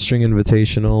it. Fourth string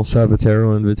invitational,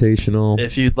 Sabatero invitational.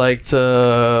 If you'd like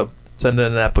to send in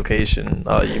an application,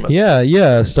 you must.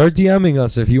 Yeah. Start DMing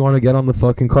us if you want to get on the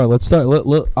fucking car. Let's start.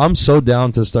 I'm so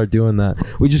down to start doing that.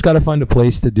 We just got to find a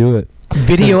place to do it.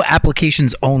 Video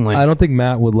applications only. I don't think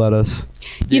Matt would let us.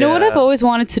 You know what Yeah. I've always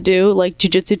wanted to do, like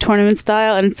jiu-jitsu tournament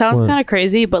style, and it sounds What? kind of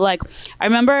crazy, but like I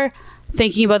remember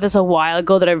thinking about this a while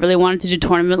ago that I really wanted to do a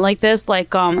tournament like this.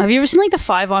 Like, have you ever seen like the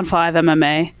 5-on-5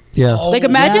 MMA? Yeah. Like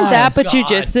imagine yes. that, but God.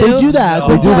 jiu-jitsu. They do that.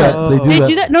 They do that. Oh. They do They that.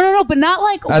 do that. No, but not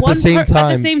like At the one same At the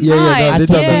time. same Yeah, time. yeah, At they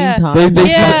the done same that. time.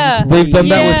 They've done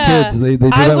that Yeah. with kids. They do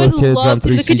I that would with kids on love to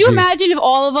do that. 3CG. Could you imagine if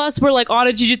all of us were like on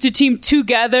a jiu-jitsu team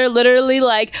together, literally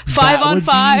like That would be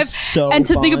 5-on-5, so and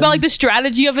to think fun. about like the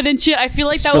strategy of it and shit? I feel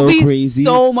like that So would be crazy.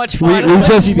 so much We, fun. we I would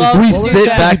just love we to do sit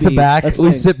that. back to back. Let's We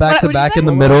think. sit back to What back did in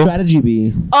you the say? What would middle. strategy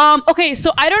be? Okay,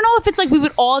 so I don't know if it's like we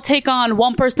would all take on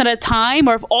one person at a time,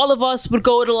 or if all of us would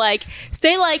go to like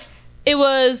say it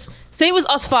was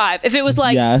us 5. If it was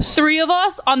like Yes. 3 of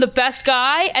us on the best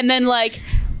guy, and then like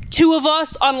 2 of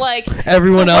us on like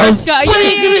Everyone the else. worst guy.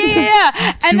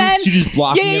 Yeah. And then So you just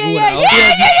blocking yeah, everyone yeah, else?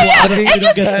 yeah. Blocking, It's you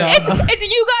just don't get subbed.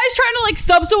 it's you guys trying to like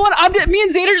sub someone. Me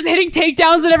and Zayda are just hitting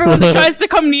takedowns at everyone that tries to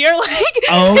come near, like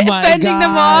Oh my fending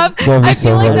them God. off. That'd be I so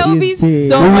feel like hard. that would be That'd be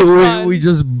so insane. much we, fun. we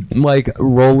just like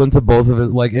roll into both of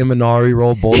it, like Imanari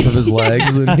roll both of his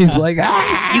legs, and he's like,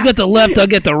 ah. You get the left, I'll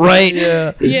get the right.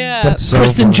 Yeah. Yeah. That's so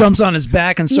Kristen fun. jumps on his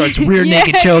back and starts rear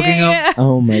naked choking him.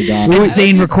 Oh my god. And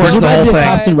Zane records Could you the whole imagine thing.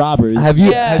 cops and robbers? Have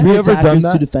you Yeah. have you ever done Attackers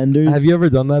that? to defenders? Have you ever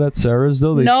done that at Sarah's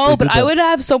though? No, they but did I that. would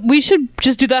have some. We should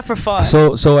just do that for fun.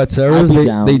 So at Sarah's I'd be they,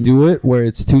 down. they do it where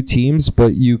it's 2 teams,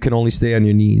 but you can only stay on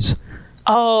your knees.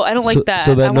 Oh, I don't like So- that.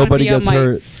 so that I wanna nobody be on gets my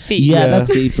hurt. Feet. Yeah, Yeah.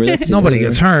 that's safer. That's Nobody safer.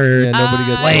 gets hurt. Yeah, nobody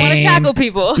gets I want to Lame. tackle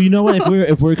people. Do you know what?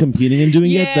 If we're competing and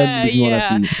doing it, then we can Yeah, on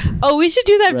our feet. Oh, we should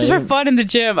do that just for Right. fun in the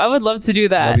gym. I would love to do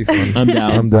that. That'd be fun. I'm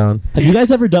down. I'm down. Have you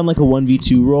guys ever done like a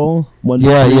 1v2 roll?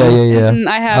 1v2?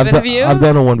 Yeah. I haven't. Have you? I've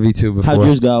done a 1v2 before. How'd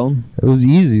yours go? It was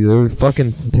easy. They were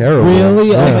fucking terrible.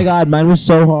 Really? Yeah. Oh my god, mine was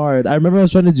so hard. I remember I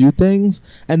was trying to do things,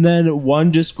 and then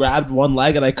one just grabbed one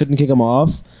leg, and I couldn't kick him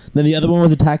off. Then the other one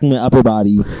was attacking my upper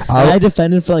body. And I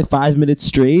defended for like 5 minutes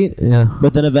straight, Yeah.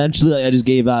 but then eventually like, I just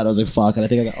gave out. I was like, fuck, and I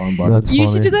think I got armbarred. That's You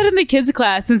funny. should do that in the kids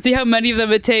class and see how many of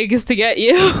them it takes to get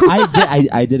you.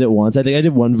 I did it once. I think I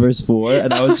did 1 versus 4,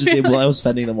 and I was just able. I was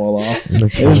fending them all off.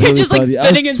 That's It was funny. really Just, like, funny. I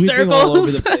spinning was in sweeping all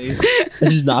over circles. the place and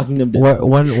just knocking them down.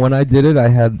 When I did it,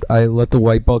 I let the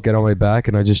white belt get on my back,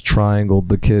 and I just triangled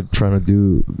the kid trying to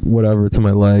do whatever to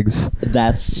my legs.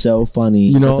 That's so funny.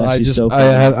 You know, That's I actually just so I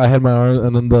funny. had my arm,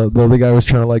 and then the other guy was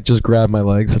trying to like just grab my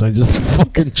legs, and I just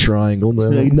fucking triangled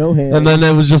him. Like, no hands. And then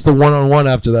it was just a 1-on-1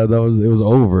 after that. It was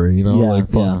over. You know, Yeah, like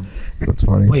fun. That's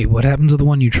funny. Wait, what happened to the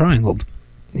one you triangled?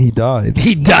 He died.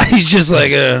 He died. He's just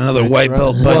like another white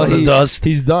belt bites Well, the dust.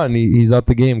 He's done. He's out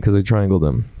the game because I triangled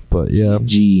him. But yeah,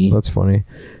 G. that's funny.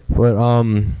 But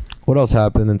what else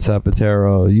happened in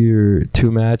Zapatero? Your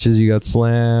 2 matches, you got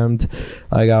slammed.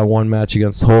 I got 1 match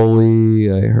against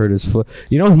Holy. I hurt his foot.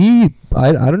 You know,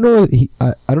 I don't know.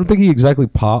 I don't think he exactly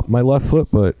popped my left foot,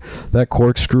 but that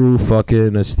corkscrew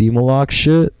fucking Estimalock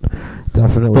shit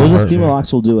definitely. Those hurt me.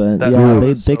 Estimalox will do it. That Yeah,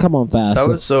 was they so- come on fast. That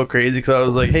was so crazy because I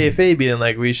was like, "Hey, Fabian,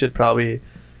 like we should probably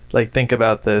like think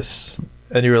about this."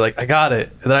 And you were like, "I got it."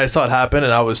 And then I saw it happen,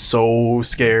 and I was so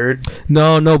scared.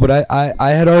 No, but I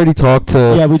had already talked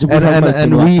to Yeah, we talked about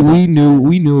and we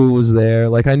knew it was there.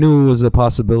 Like I knew it was a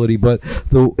possibility, but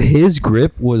his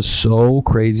grip was so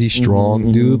crazy strong,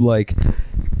 Mhm, dude. Like,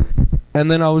 and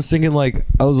then I was thinking, like,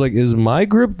 is my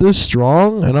grip this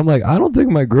strong? And I'm like, I don't think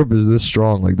my grip is this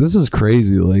strong. Like, this is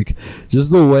crazy. Like,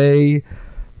 just the way.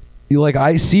 Like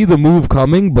I see the move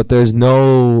coming, but there's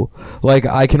no like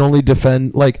I can only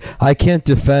defend. Like I can't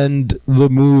defend the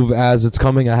move as it's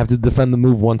coming. I have to defend the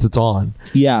move once it's on.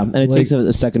 Yeah, and it Like- takes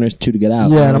a second or 2 to get out.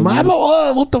 Yeah, and I'm like,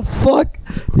 oh, what the fuck?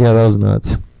 Yeah, that was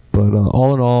nuts. But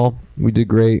all in all, we did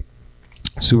great.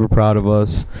 Super proud of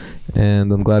us,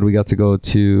 and I'm glad we got to go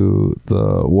to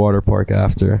the water park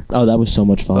after. Oh, that was so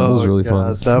much fun. was really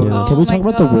God, fun. That Yeah. was, Can we Oh talk my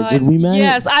about the wizard we met?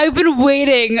 Yes, I've been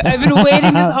waiting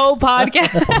this whole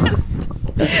podcast.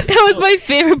 That was my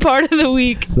favorite part of the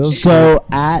week. That was So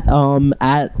at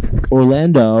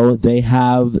Orlando, they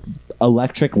have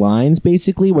electric lines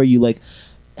basically where you like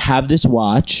have this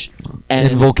watch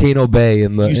and in Volcano Bay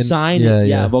in the you sign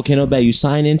Volcano Bay. You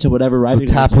sign into whatever ride the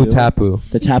you're going Tapu to. Tapu.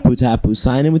 The Tapu Tapu.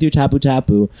 Sign in with your Tapu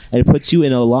Tapu, and it puts you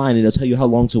in a line, and it'll tell you how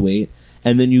long to wait.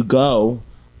 And then you go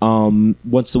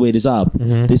once the wait is up.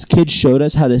 Mhm. This kid showed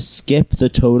us how to skip the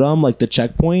totem, like the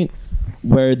checkpoint,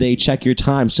 where they check your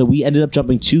time. So we ended up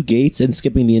jumping 2 gates and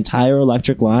skipping the entire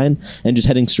electric line and just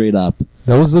heading straight up.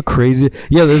 That was the crazy.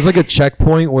 Yeah, there's like a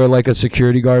checkpoint where like a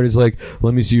security guard is like,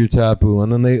 "Let me see your tapu,"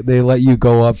 and then they let you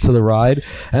go up to the ride.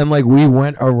 And like we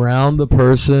went around the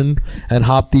person and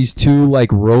hopped these 2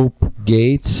 like rope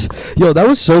gates. Yo, that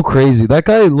was so crazy. That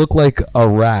guy looked like a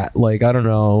rat. Like I don't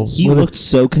know. He What- looked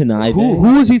so conniving.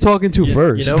 Who was he talking to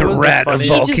first? you know The what was rat of funny-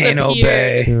 Volcano He just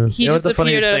Bay. Yeah. He You know what just the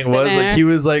funniest appeared thing out of was? thin Like air. he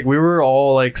was like, we were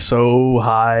all like so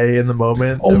high in the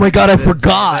moment. Oh that my we god, I didn't say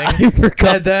forgot. anything. I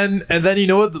forgot. And then you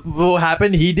know what happened?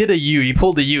 He did a U. He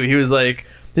pulled a U. He was like,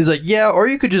 yeah, or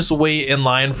you could just wait in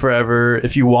line forever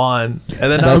if you want. And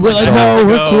then I was That's like, so- I have to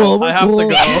we're go. cool, we're I have cool.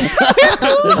 to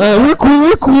go. We're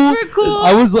cool. We're cool.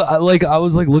 I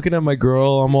was like looking at my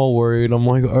girl. I'm all worried. I'm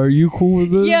like, are you cool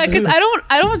with this? Yeah, because I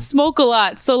don't smoke a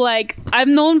lot, so like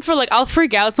I'm known for like I'll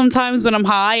freak out sometimes when I'm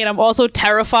high, and I'm also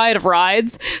terrified of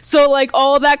rides. So like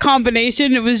all that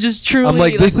combination, it was just truly I'm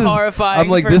like, this is horrifying. I'm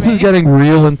like, for this me. is getting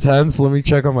real intense. Let me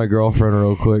check on my girlfriend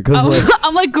real quick, cause like,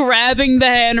 I'm like grabbing the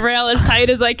handrail as tight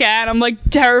as I can. I'm like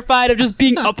terrified of just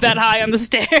being up that high on the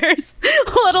stairs,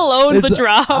 let alone the it's-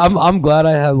 drop. I'm glad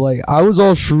I had like I was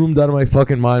all shroomed out of my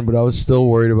fucking mind, but I was still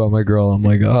worried about my girl. I'm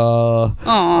like, Aw.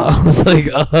 I was like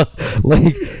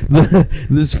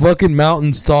this fucking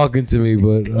mountain's talking to me,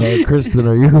 but Kristen,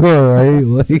 are you alright?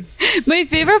 Like, My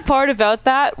favorite part about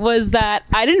that was that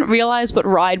I didn't realize what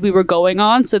ride we were going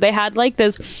on. So they had like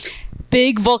this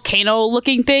big volcano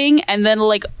looking thing and then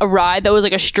like a ride that was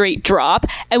like a straight drop.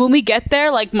 And when we get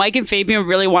there, like Mike and Fabian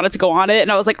really wanted to go on it.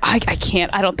 And I was like, I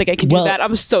can't. I don't think I can Well- do that.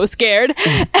 I'm so scared.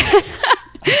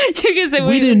 You can say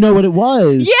We didn't know what it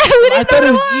was. Yeah, we I didn't thought know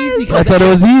it what was it easy. I thought it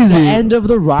was easy. The end of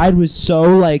the ride was so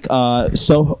like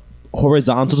so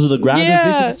horizontal to the ground. It Yeah.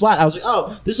 was basically flat. I was like,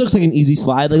 oh, this looks like an easy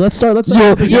slide. Like let's start.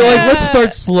 You're like, Yeah. let's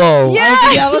start slow. Yeah. I was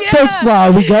like, yeah, let's start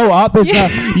slow. We go up.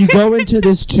 You go into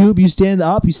this tube. You stand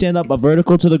up a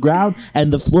vertical to the ground,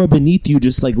 and the floor beneath you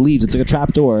just like leaves. It's like a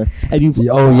trap door, and you.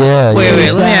 Oh yeah. Wait,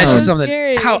 yeah. let me ask you Down. something.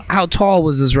 Scary. How tall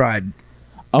was this ride?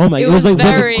 Oh my! It It was was like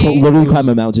let's very- literally climb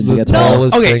a mountain to The get to.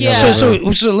 tallest Okay, thing yeah. I've so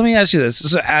ever- so let me ask you this.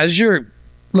 So as you're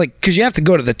like, because you have to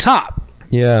go to the top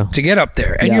yeah. to get up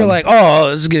there, and Yeah. you're like, oh,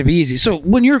 this is gonna be easy. So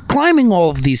when you're climbing all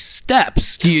of these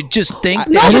steps, do you just think?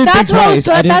 No, I but didn't that's think what I was.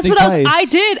 twice. I didn't That's think what I was. twice. I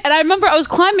did, and I remember I was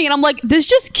climbing, and I'm like, this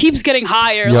just keeps getting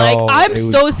higher. Yo, like I'm it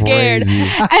was so scared. crazy.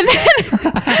 And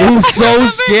then It was so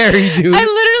scary, dude. I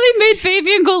literally made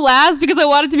Fabian go last because I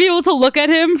wanted to be able to look at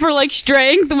him for like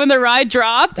strength when the ride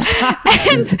dropped.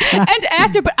 and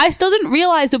after, but I still didn't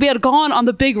realize that we had gone on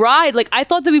the big ride. Like I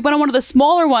thought that we went on one of the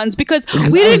smaller ones because we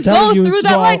I was didn't go telling you it was through that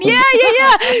small. line.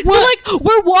 Yeah. So like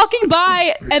we're walking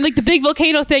by and like the big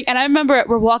volcano thing, and I remember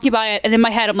we're walking by it, and in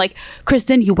my head I'm like,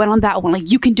 Kristen, you went on that one.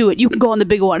 Like you can do it. You can go on the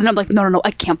big one. And I'm like, no,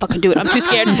 I can't fucking do it. I'm too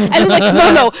scared. And I'm like,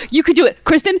 no, you can do it.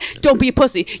 Kristen, don't be a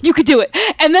pussy. You can do it.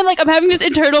 And then like I'm having this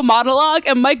internal monologue,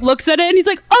 and Mike looks looks at it and he's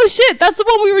like, "Oh shit, that's the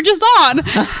one we were just on." Like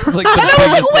the And I was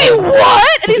like, biggest "Wait, one.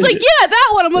 what?" And he's like, "Yeah,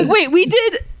 that one." I'm like, "Wait, we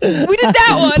did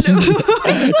that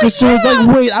one." Kristen was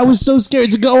like, "Wait, I was so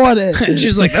scared to go on it." And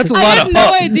she's like, "That's a I lot had of no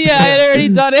up." idea. I had already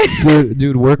done it.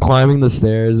 Dude, we're climbing the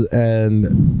stairs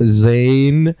and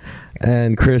Zane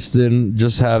and Kristen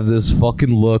just have this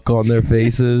fucking look on their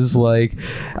faces. Like,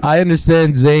 I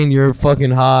understand, Zane, you're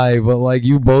fucking high, but like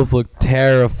you both look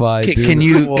terrified. Can- dude. can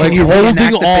you- like can you holding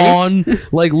reenact the on,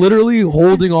 like literally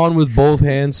holding on with both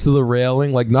hands to the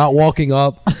railing, like not walking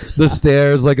up the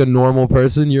stairs like a normal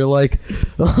person. You're like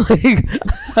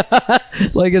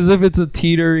like as if it's a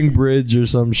teetering bridge or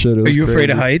some shit. It Are was you afraid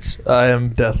of crazy. heights? I am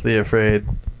deathly afraid.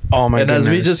 Oh my And goodness. as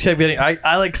we just kept getting, I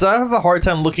like, because I have a hard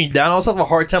time looking down. I also have a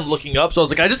hard time looking up. So I was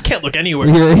like, I just can't look anywhere.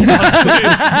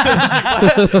 I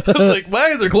was like, my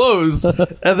eyes are closed.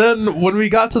 And then when we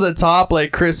got to the top,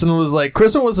 like Kristen was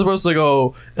supposed to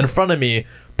go in front of me,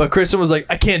 but Kristen was like,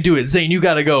 I can't do it. Zane, you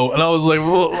gotta go. And I was like,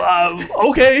 well,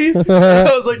 okay.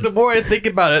 I was like, the more I think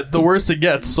about it, the worse it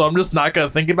gets. So I'm just not gonna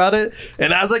think about it.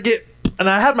 And as I get, and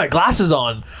I had my glasses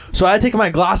on, so I had taken my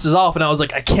glasses off, and I was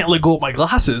like, I can't let go of my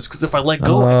glasses because if I let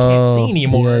go, I can't see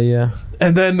anymore. Yeah.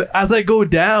 And then as I go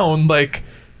down, like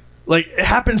it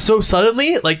happens so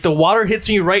suddenly, like the water hits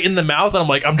me right in the mouth, and I'm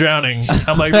like, I'm drowning.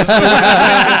 I'm like,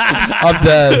 I'm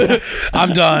dead.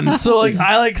 I'm done. so like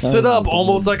I like sit up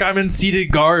almost like I'm in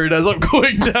seated guard as I'm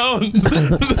going down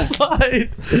the slide.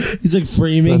 He's like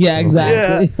framing. That's Yeah, so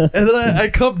exactly. Yeah, and then I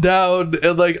come down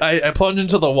and like I plunge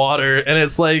into the water, and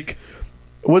it's like,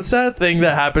 what's that thing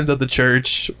that happens at the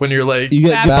church when you're like, You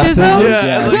get Baptism?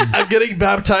 yeah, like, I'm getting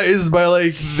baptized by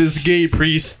like this gay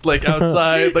priest like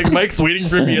outside. Like Mike's waiting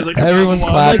for me. It's like, Everyone's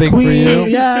come on. Like clapping for Queen, you.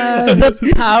 yeah.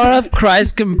 The power of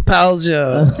Christ compels you.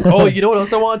 Oh, you know what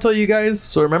else I want to tell you guys?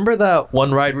 So remember that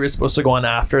one ride we were supposed to go on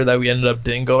after that we ended up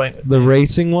didn't going? The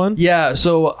racing one? Yeah,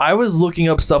 so I was looking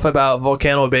up stuff about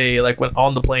Volcano Bay, like when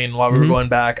on the plane while we were going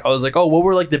back. I was like, oh, what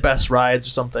were like the best rides or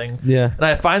something? Yeah. And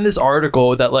I find this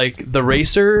article that like the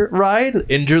racer ride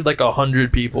injured like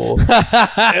 100 people,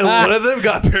 and one of them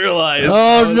got paralyzed.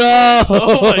 I Oh was no! like,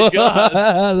 oh my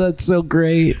god! That's so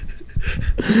great.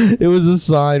 It was a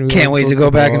sign. We Can't weren't wait to supposed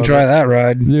go back on and it. try that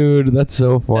ride. Dude, that's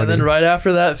so funny. And then right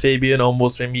after that, Fabian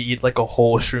almost made me eat like a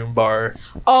whole shroom bar.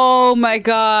 Oh my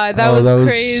god, that was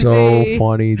crazy. so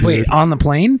funny, dude. Wait, on the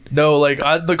plane? No, like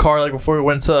I had the car like before we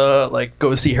went to like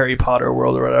go see Harry Potter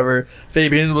World or whatever.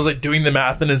 Fabian was like doing the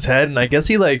math in his head, and I guess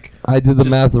he like I did the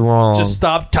just- math wrong. just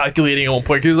stopped calculating at one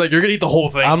point. He was like, "You're gonna eat the whole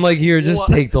thing." I'm like, here, just What?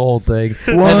 take the whole thing.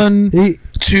 One, He,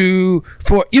 2,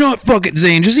 4. You know what? Fuck it,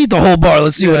 Zane. Just eat the whole bar.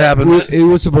 Let's see what happens. it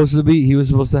was supposed to be. He was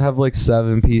supposed to have like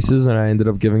 7 pieces, and I ended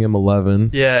up giving him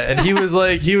 11. Yeah, and he was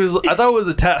like, I thought it was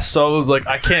a test, so I was like,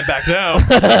 I can't back down.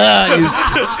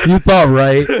 You thought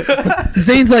right.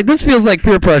 Zane's like, this feels like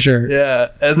peer pressure. Yeah,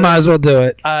 and Might as well do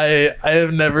it. I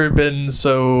have never been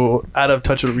so out of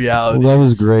touch with reality. Well, that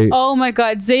was great. Oh my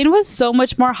god, Zane was so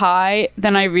much more high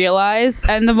than I realized.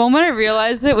 And the moment I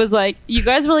realized it was like, you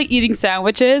guys were like eating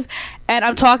sandwiches, and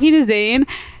I'm talking to Zane,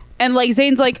 and like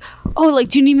Zane's like, oh, like,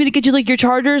 do you need me to get you like your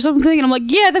charger or something? And I'm like,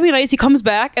 yeah, that'd be nice. He comes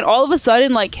back, and all of a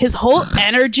sudden, like, his whole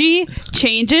energy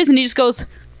changes, and he just goes,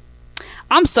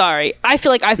 I'm sorry. I feel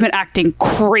like I've been acting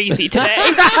crazy today.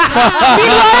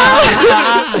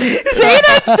 Zayn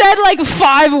had said like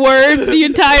 5 words the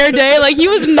entire day. Like he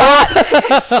was not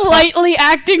slightly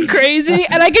acting crazy.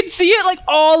 And I could see it like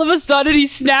all of a sudden he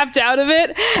snapped out of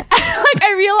it. And, like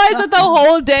I realized that the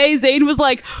whole day Zayn was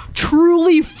like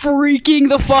truly freaking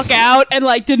the fuck out and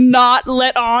like did not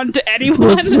let on to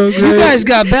anyone. That's so You great. guys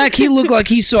got back. He looked like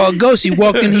he saw a ghost. He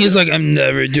walked in. He's like, I'm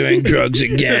never doing drugs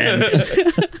again.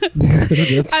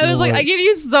 That's I was so like, I funny. give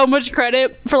you so much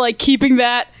credit for like keeping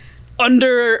that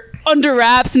under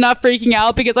wraps and not freaking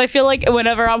out, because I feel like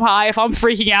whenever I'm high, if I'm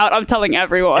freaking out, I'm telling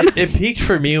everyone. It peaked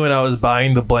for me when I was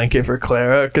buying the blanket for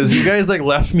Clara, because you guys like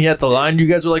left me at the line. You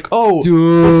guys were like, "Oh,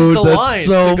 Dude, this is the that's line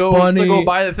so to go funny.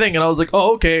 buy the thing," and I was like,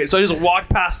 "Oh, okay." So I just walked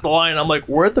past the line. I'm like,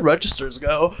 "Where'd the registers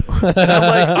go?" And I'm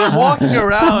like, I'm walking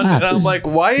around, and I'm like,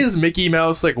 "Why is Mickey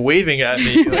Mouse like waving at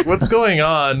me? Like, what's going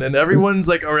on?" And everyone's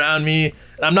like around me.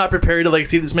 I'm not prepared to like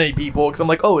see this many people because I'm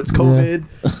like, oh, it's COVID,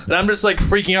 and I'm just like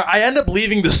freaking out. I end up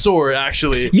leaving the store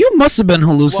actually You must have been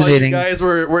while you hallucinating. guys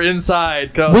were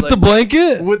inside 'cause I was With the like,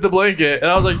 blanket? with the blanket, and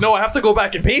I was like, no, I have to go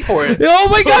back and pay for it. Oh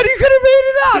my god, you could have made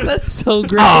it out. That's so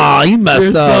great. Aw, you You're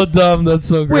messed so up. dumb. That's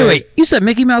so great. Wait. You said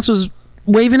Mickey Mouse was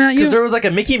waving at Because you? there was like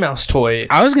a Mickey Mouse toy,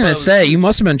 I was going to say, you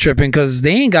must have been tripping because they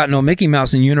ain't got no Mickey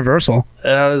Mouse in Universal.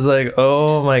 and I was like,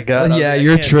 oh my god. I was Yeah, like, I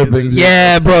you're can't do tripping, this. dude.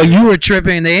 Yeah, bro, you were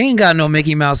tripping. They ain't got no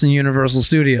Mickey Mouse in Universal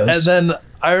Studios. And then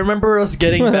I remember us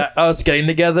getting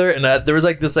together, and there was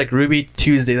like this like Ruby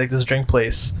Tuesday, like this drink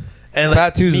place. And like,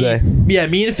 Fat Tuesday. Me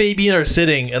and Fabian are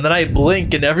sitting, and then I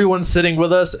blink, and everyone's sitting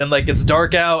with us, and like it's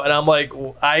dark out, and I'm like,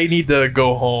 I need to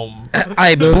go home.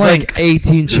 I There was blinked. like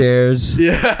 18 chairs.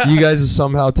 Yeah. You guys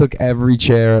somehow took every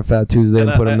chair at Fat Tuesday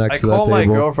and put them next to that I called my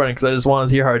table. girlfriend because I just wanted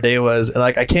to hear how her day was, and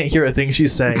like I can't hear a thing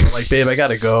she's saying. I'm like, babe, I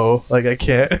gotta go. Like I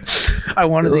can't. I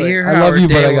wanted to hear. I how love her you,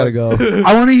 but day I gotta was. go.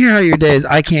 I want to hear how your day is.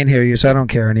 I can't hear you, so I don't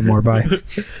care anymore. Bye.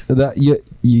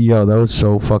 Yo, that was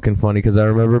so fucking funny because I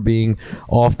remember being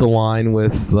off the line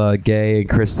with Gay and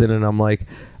Kristen, and I'm like,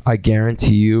 I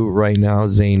guarantee you right now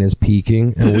Zane is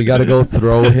peaking, and we got to go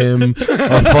throw him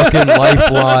a fucking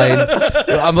lifeline.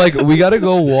 I'm like, we got to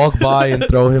go walk by and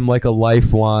throw him like a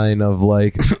lifeline of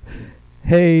like,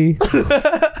 hey,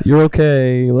 you're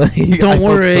okay. Like, I Don't felt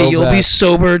worry, so you'll bad. be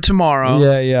sober tomorrow.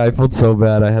 Yeah, I felt so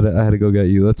bad. I had to go get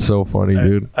you. That's so funny,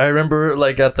 dude. I remember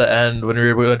like at the end when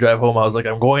we were gonna drive home, I was like,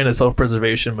 I'm going into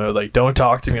self-preservation mode. Like, don't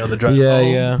talk to me on the drive Yeah,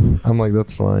 home. yeah. I'm like,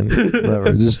 that's fine.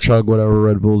 Whatever. Just chug whatever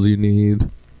Red Bulls you need.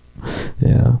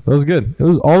 Yeah, that was good. It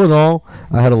was all in all,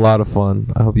 I had a lot of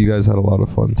fun. I hope you guys had a lot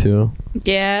of fun too.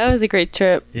 Yeah, it was a great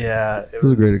trip. Yeah, It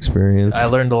was a great experience. I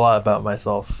learned a lot about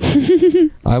myself.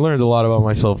 I learned a lot about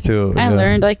myself too. I yeah.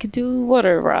 learned I could do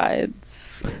water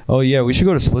rides. Oh yeah, we should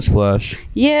go to Splish Splash.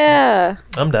 Yeah,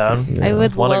 I'm down. Yeah. I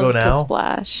would Wanna love go to now?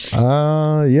 splash.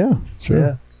 Yeah, sure.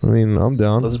 Yeah, I mean, I'm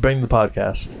down. let's bring the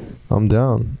podcast. I'm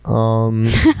down.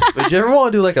 Would you ever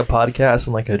want to do like a podcast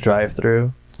and like a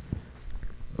drive-through?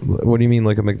 What do you mean,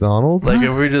 like a McDonald's? Like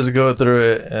if we just go through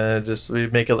it and we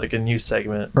make it like a new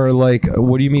segment. Or like,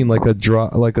 what do you mean, like a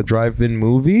drive-in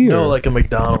movie? No, or like a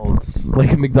McDonald's.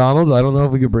 like a McDonald's. I don't know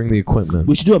if we could bring the equipment.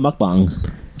 We should do a mukbang.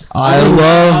 I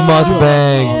love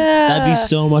mukbang. Yeah. That'd be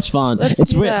so much fun. Let's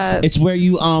it's do where that. it's where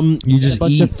you You get just a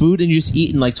bunch eat. of food and you just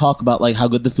eat and like talk about like how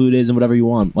good the food is and whatever you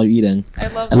want while you're eating. I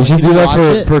love And We like, should do people that watch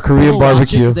for- it. for Korean People watch it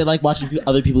barbecue. 'cause they like watching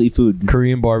other people eat food.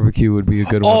 Korean barbecue would be a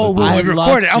good Oh, one. to we do. I'd would love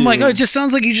record it. I'm like, to. oh, it just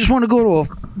sounds like you just want to go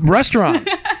to a restaurant.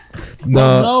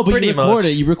 No, but pretty you record much.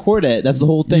 it. You record it. That's the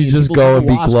whole thing. You just People go and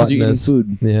be watch 'cause you're eating gluttonous.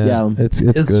 food. Yeah, it's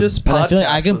It's good. just And I feel like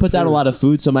I podcasts can with put down a food. lot of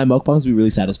food, so my mukbangs will be really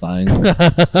satisfying.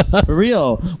 For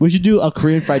real, we should do a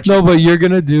Korean fried No, cheese. but you're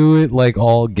gonna do it like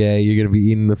all gay. You're gonna be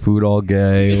eating the food all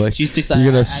gay. Like Cheese sticks. you're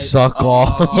gonna suck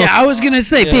off. Yeah, I was gonna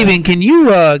say, Fabian, can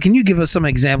you give us some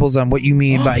examples on what you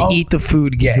mean by eat the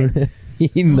food gay?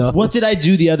 He knows. What did I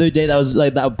do the other day that was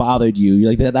like that bothered you?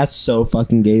 You're like that's so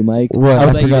fucking gay, Mike. What? How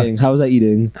was I I forgot. eating? How was I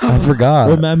eating? I forgot.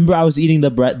 Remember, I was eating the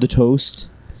toast,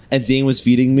 and Zane was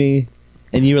feeding me,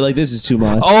 and you were like, "This is too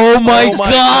much." Oh my Oh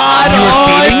my god! God. Oh,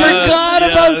 I Yes.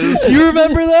 forgot about. Yes. You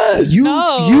remember that? You,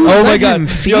 No. you Oh my let god! him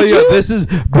feed Yo, you? this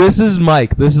is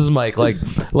Mike. This is Mike.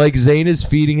 Like Zane is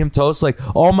feeding him toast. Like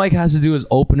all Mike has to do is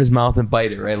open his mouth and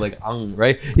bite it. Right? Like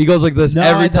right? He goes like this No,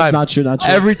 every that's time. Not true. Not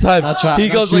true. Every time Not true. he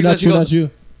not goes true, like not this. True, He not goes. true.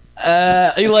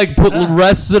 He like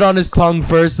rests it on his tongue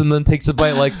first and then takes a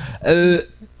bite. Like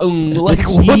like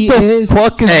what He the is-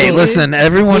 fuck is Hey, going- listen,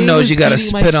 everyone Zane knows was you got to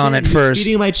feeding my spit on chin. it He was first.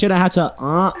 Feeding my chin, I had to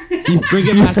bring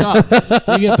it back up.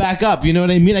 Bring it back up. You know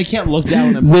what I mean? I can't look down.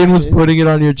 When I'm Zane was eating. putting it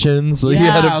on your chin, so you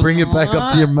had to bring it back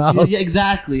up to your mouth. Yeah,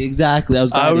 exactly. I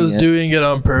was. I was guiding it. doing it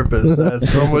on purpose.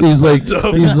 That's so much. He's like,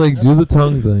 dope. he's like, do the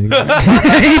tongue thing.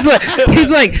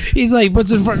 he's like,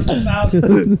 puts in front of his mouth.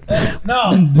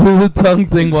 No. Do the tongue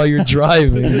thing while you're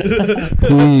driving,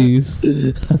 please.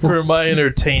 for my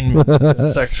entertainment,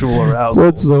 and sexual arousal.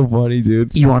 That's so funny,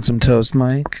 dude. You want some toast,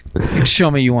 Mike?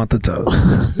 Show me you want the toast.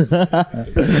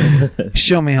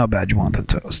 Show me how bad you want the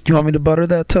toast. You want me to butter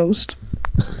that toast?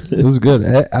 It was good.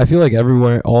 I feel like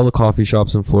everywhere, all the coffee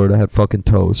shops in Florida had fucking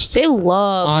toast. They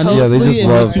love Honestly, Yeah, they just it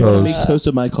love makes me wanna toast. Make toast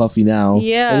with my coffee now.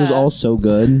 Yeah. it was all so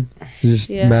good. Just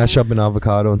Yeah. mash up an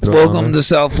avocado and throw it Welcome on to it.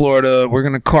 South Florida. We're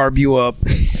gonna carb you up.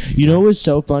 You know what was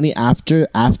so funny? After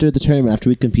the tournament, after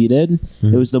we competed,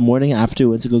 Mhm. it was the morning after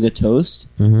we went to go get toast,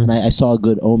 Mhm. and I saw a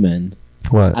good omen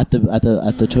What? at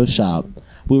the toast shop.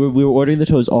 We were ordering the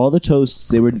toast. All the toasts,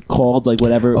 they were called like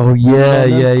whatever. Oh yeah,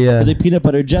 yeah, It yeah. was like peanut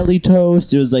butter jelly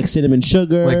toast. It was like cinnamon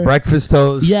sugar. Like breakfast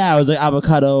toast. Yeah, it was like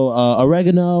avocado,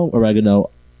 oregano,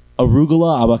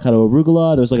 arugula, avocado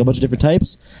arugula. There was like a bunch of different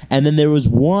types, and then there was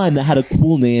one that had a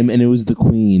cool name, and it was the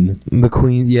Queen. The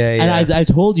Queen. Yeah, yeah. And I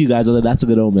told you guys, I was like, "That's a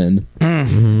good omen,"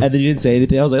 Mhm. and then you didn't say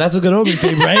anything. I was like, "That's a good omen,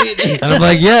 babe, right?" And I'm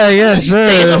like, yeah, sure.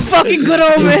 It's a fucking good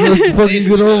It's omen. a fucking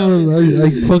good omen.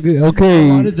 I fucking I okay.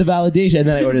 wanted the validation, and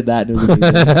then I ordered that, and it was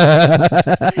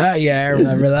amazing. Yeah, I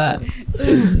remember that.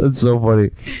 That's so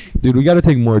funny, dude. We got to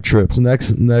take more trips.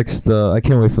 Next. I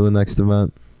can't wait for the next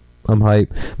event. I'm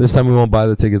hype. This time we won't buy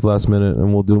the tickets last minute,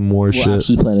 and we'll do more We'll shit.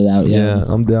 actually plan it out. Yeah,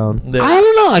 I'm down. Yeah. I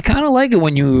don't know. I kind of like it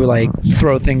when you like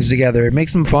throw things together. It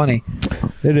makes them funny.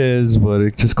 It is, but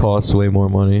it just costs way more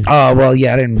money. Oh well,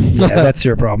 yeah. I didn't. Yeah, that's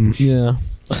your problem. Yeah.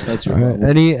 That's your All right.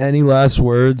 problem. Any last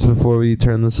words before we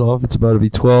turn this off? It's about to be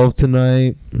 12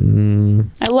 tonight.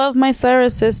 I love my Sarah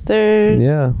sisters.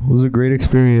 Yeah, it was a great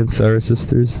experience, Sarah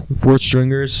Sisters. 4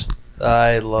 stringers.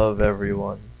 I love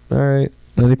everyone. All right.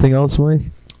 Anything else, Mike?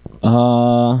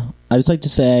 I just like to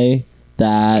say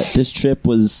that this trip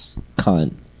was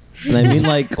cunt. And I mean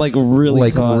like really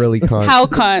Like cunt. really cunt. How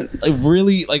cunt? Like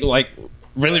really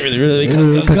really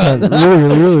cunt.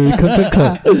 Really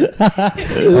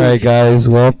cunt. All right, guys.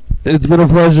 Well, it's been a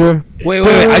pleasure. Wait.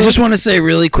 I just want to say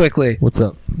really quickly, What's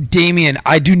up? Damien,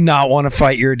 I do not want to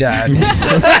fight your dad.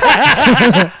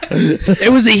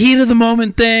 It was a heat of the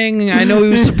moment thing. I know he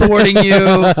was supporting you.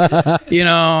 You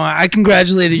know, I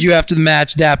congratulated you after the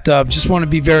match, dapped up. Just want to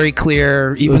be very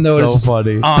clear, even That's though so it's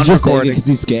funny. on He's just saying it recording. because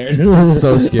he's scared.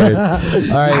 So scared. All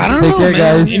I right, don't take know, care, man.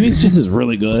 guys. Maybe it's just is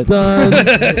really good. Done.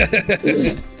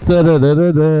 Dun.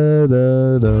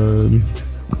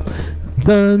 Dun.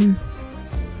 Dun.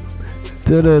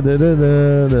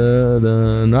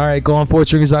 All right, go on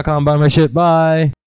 4stringers.com, buy my shit. Bye.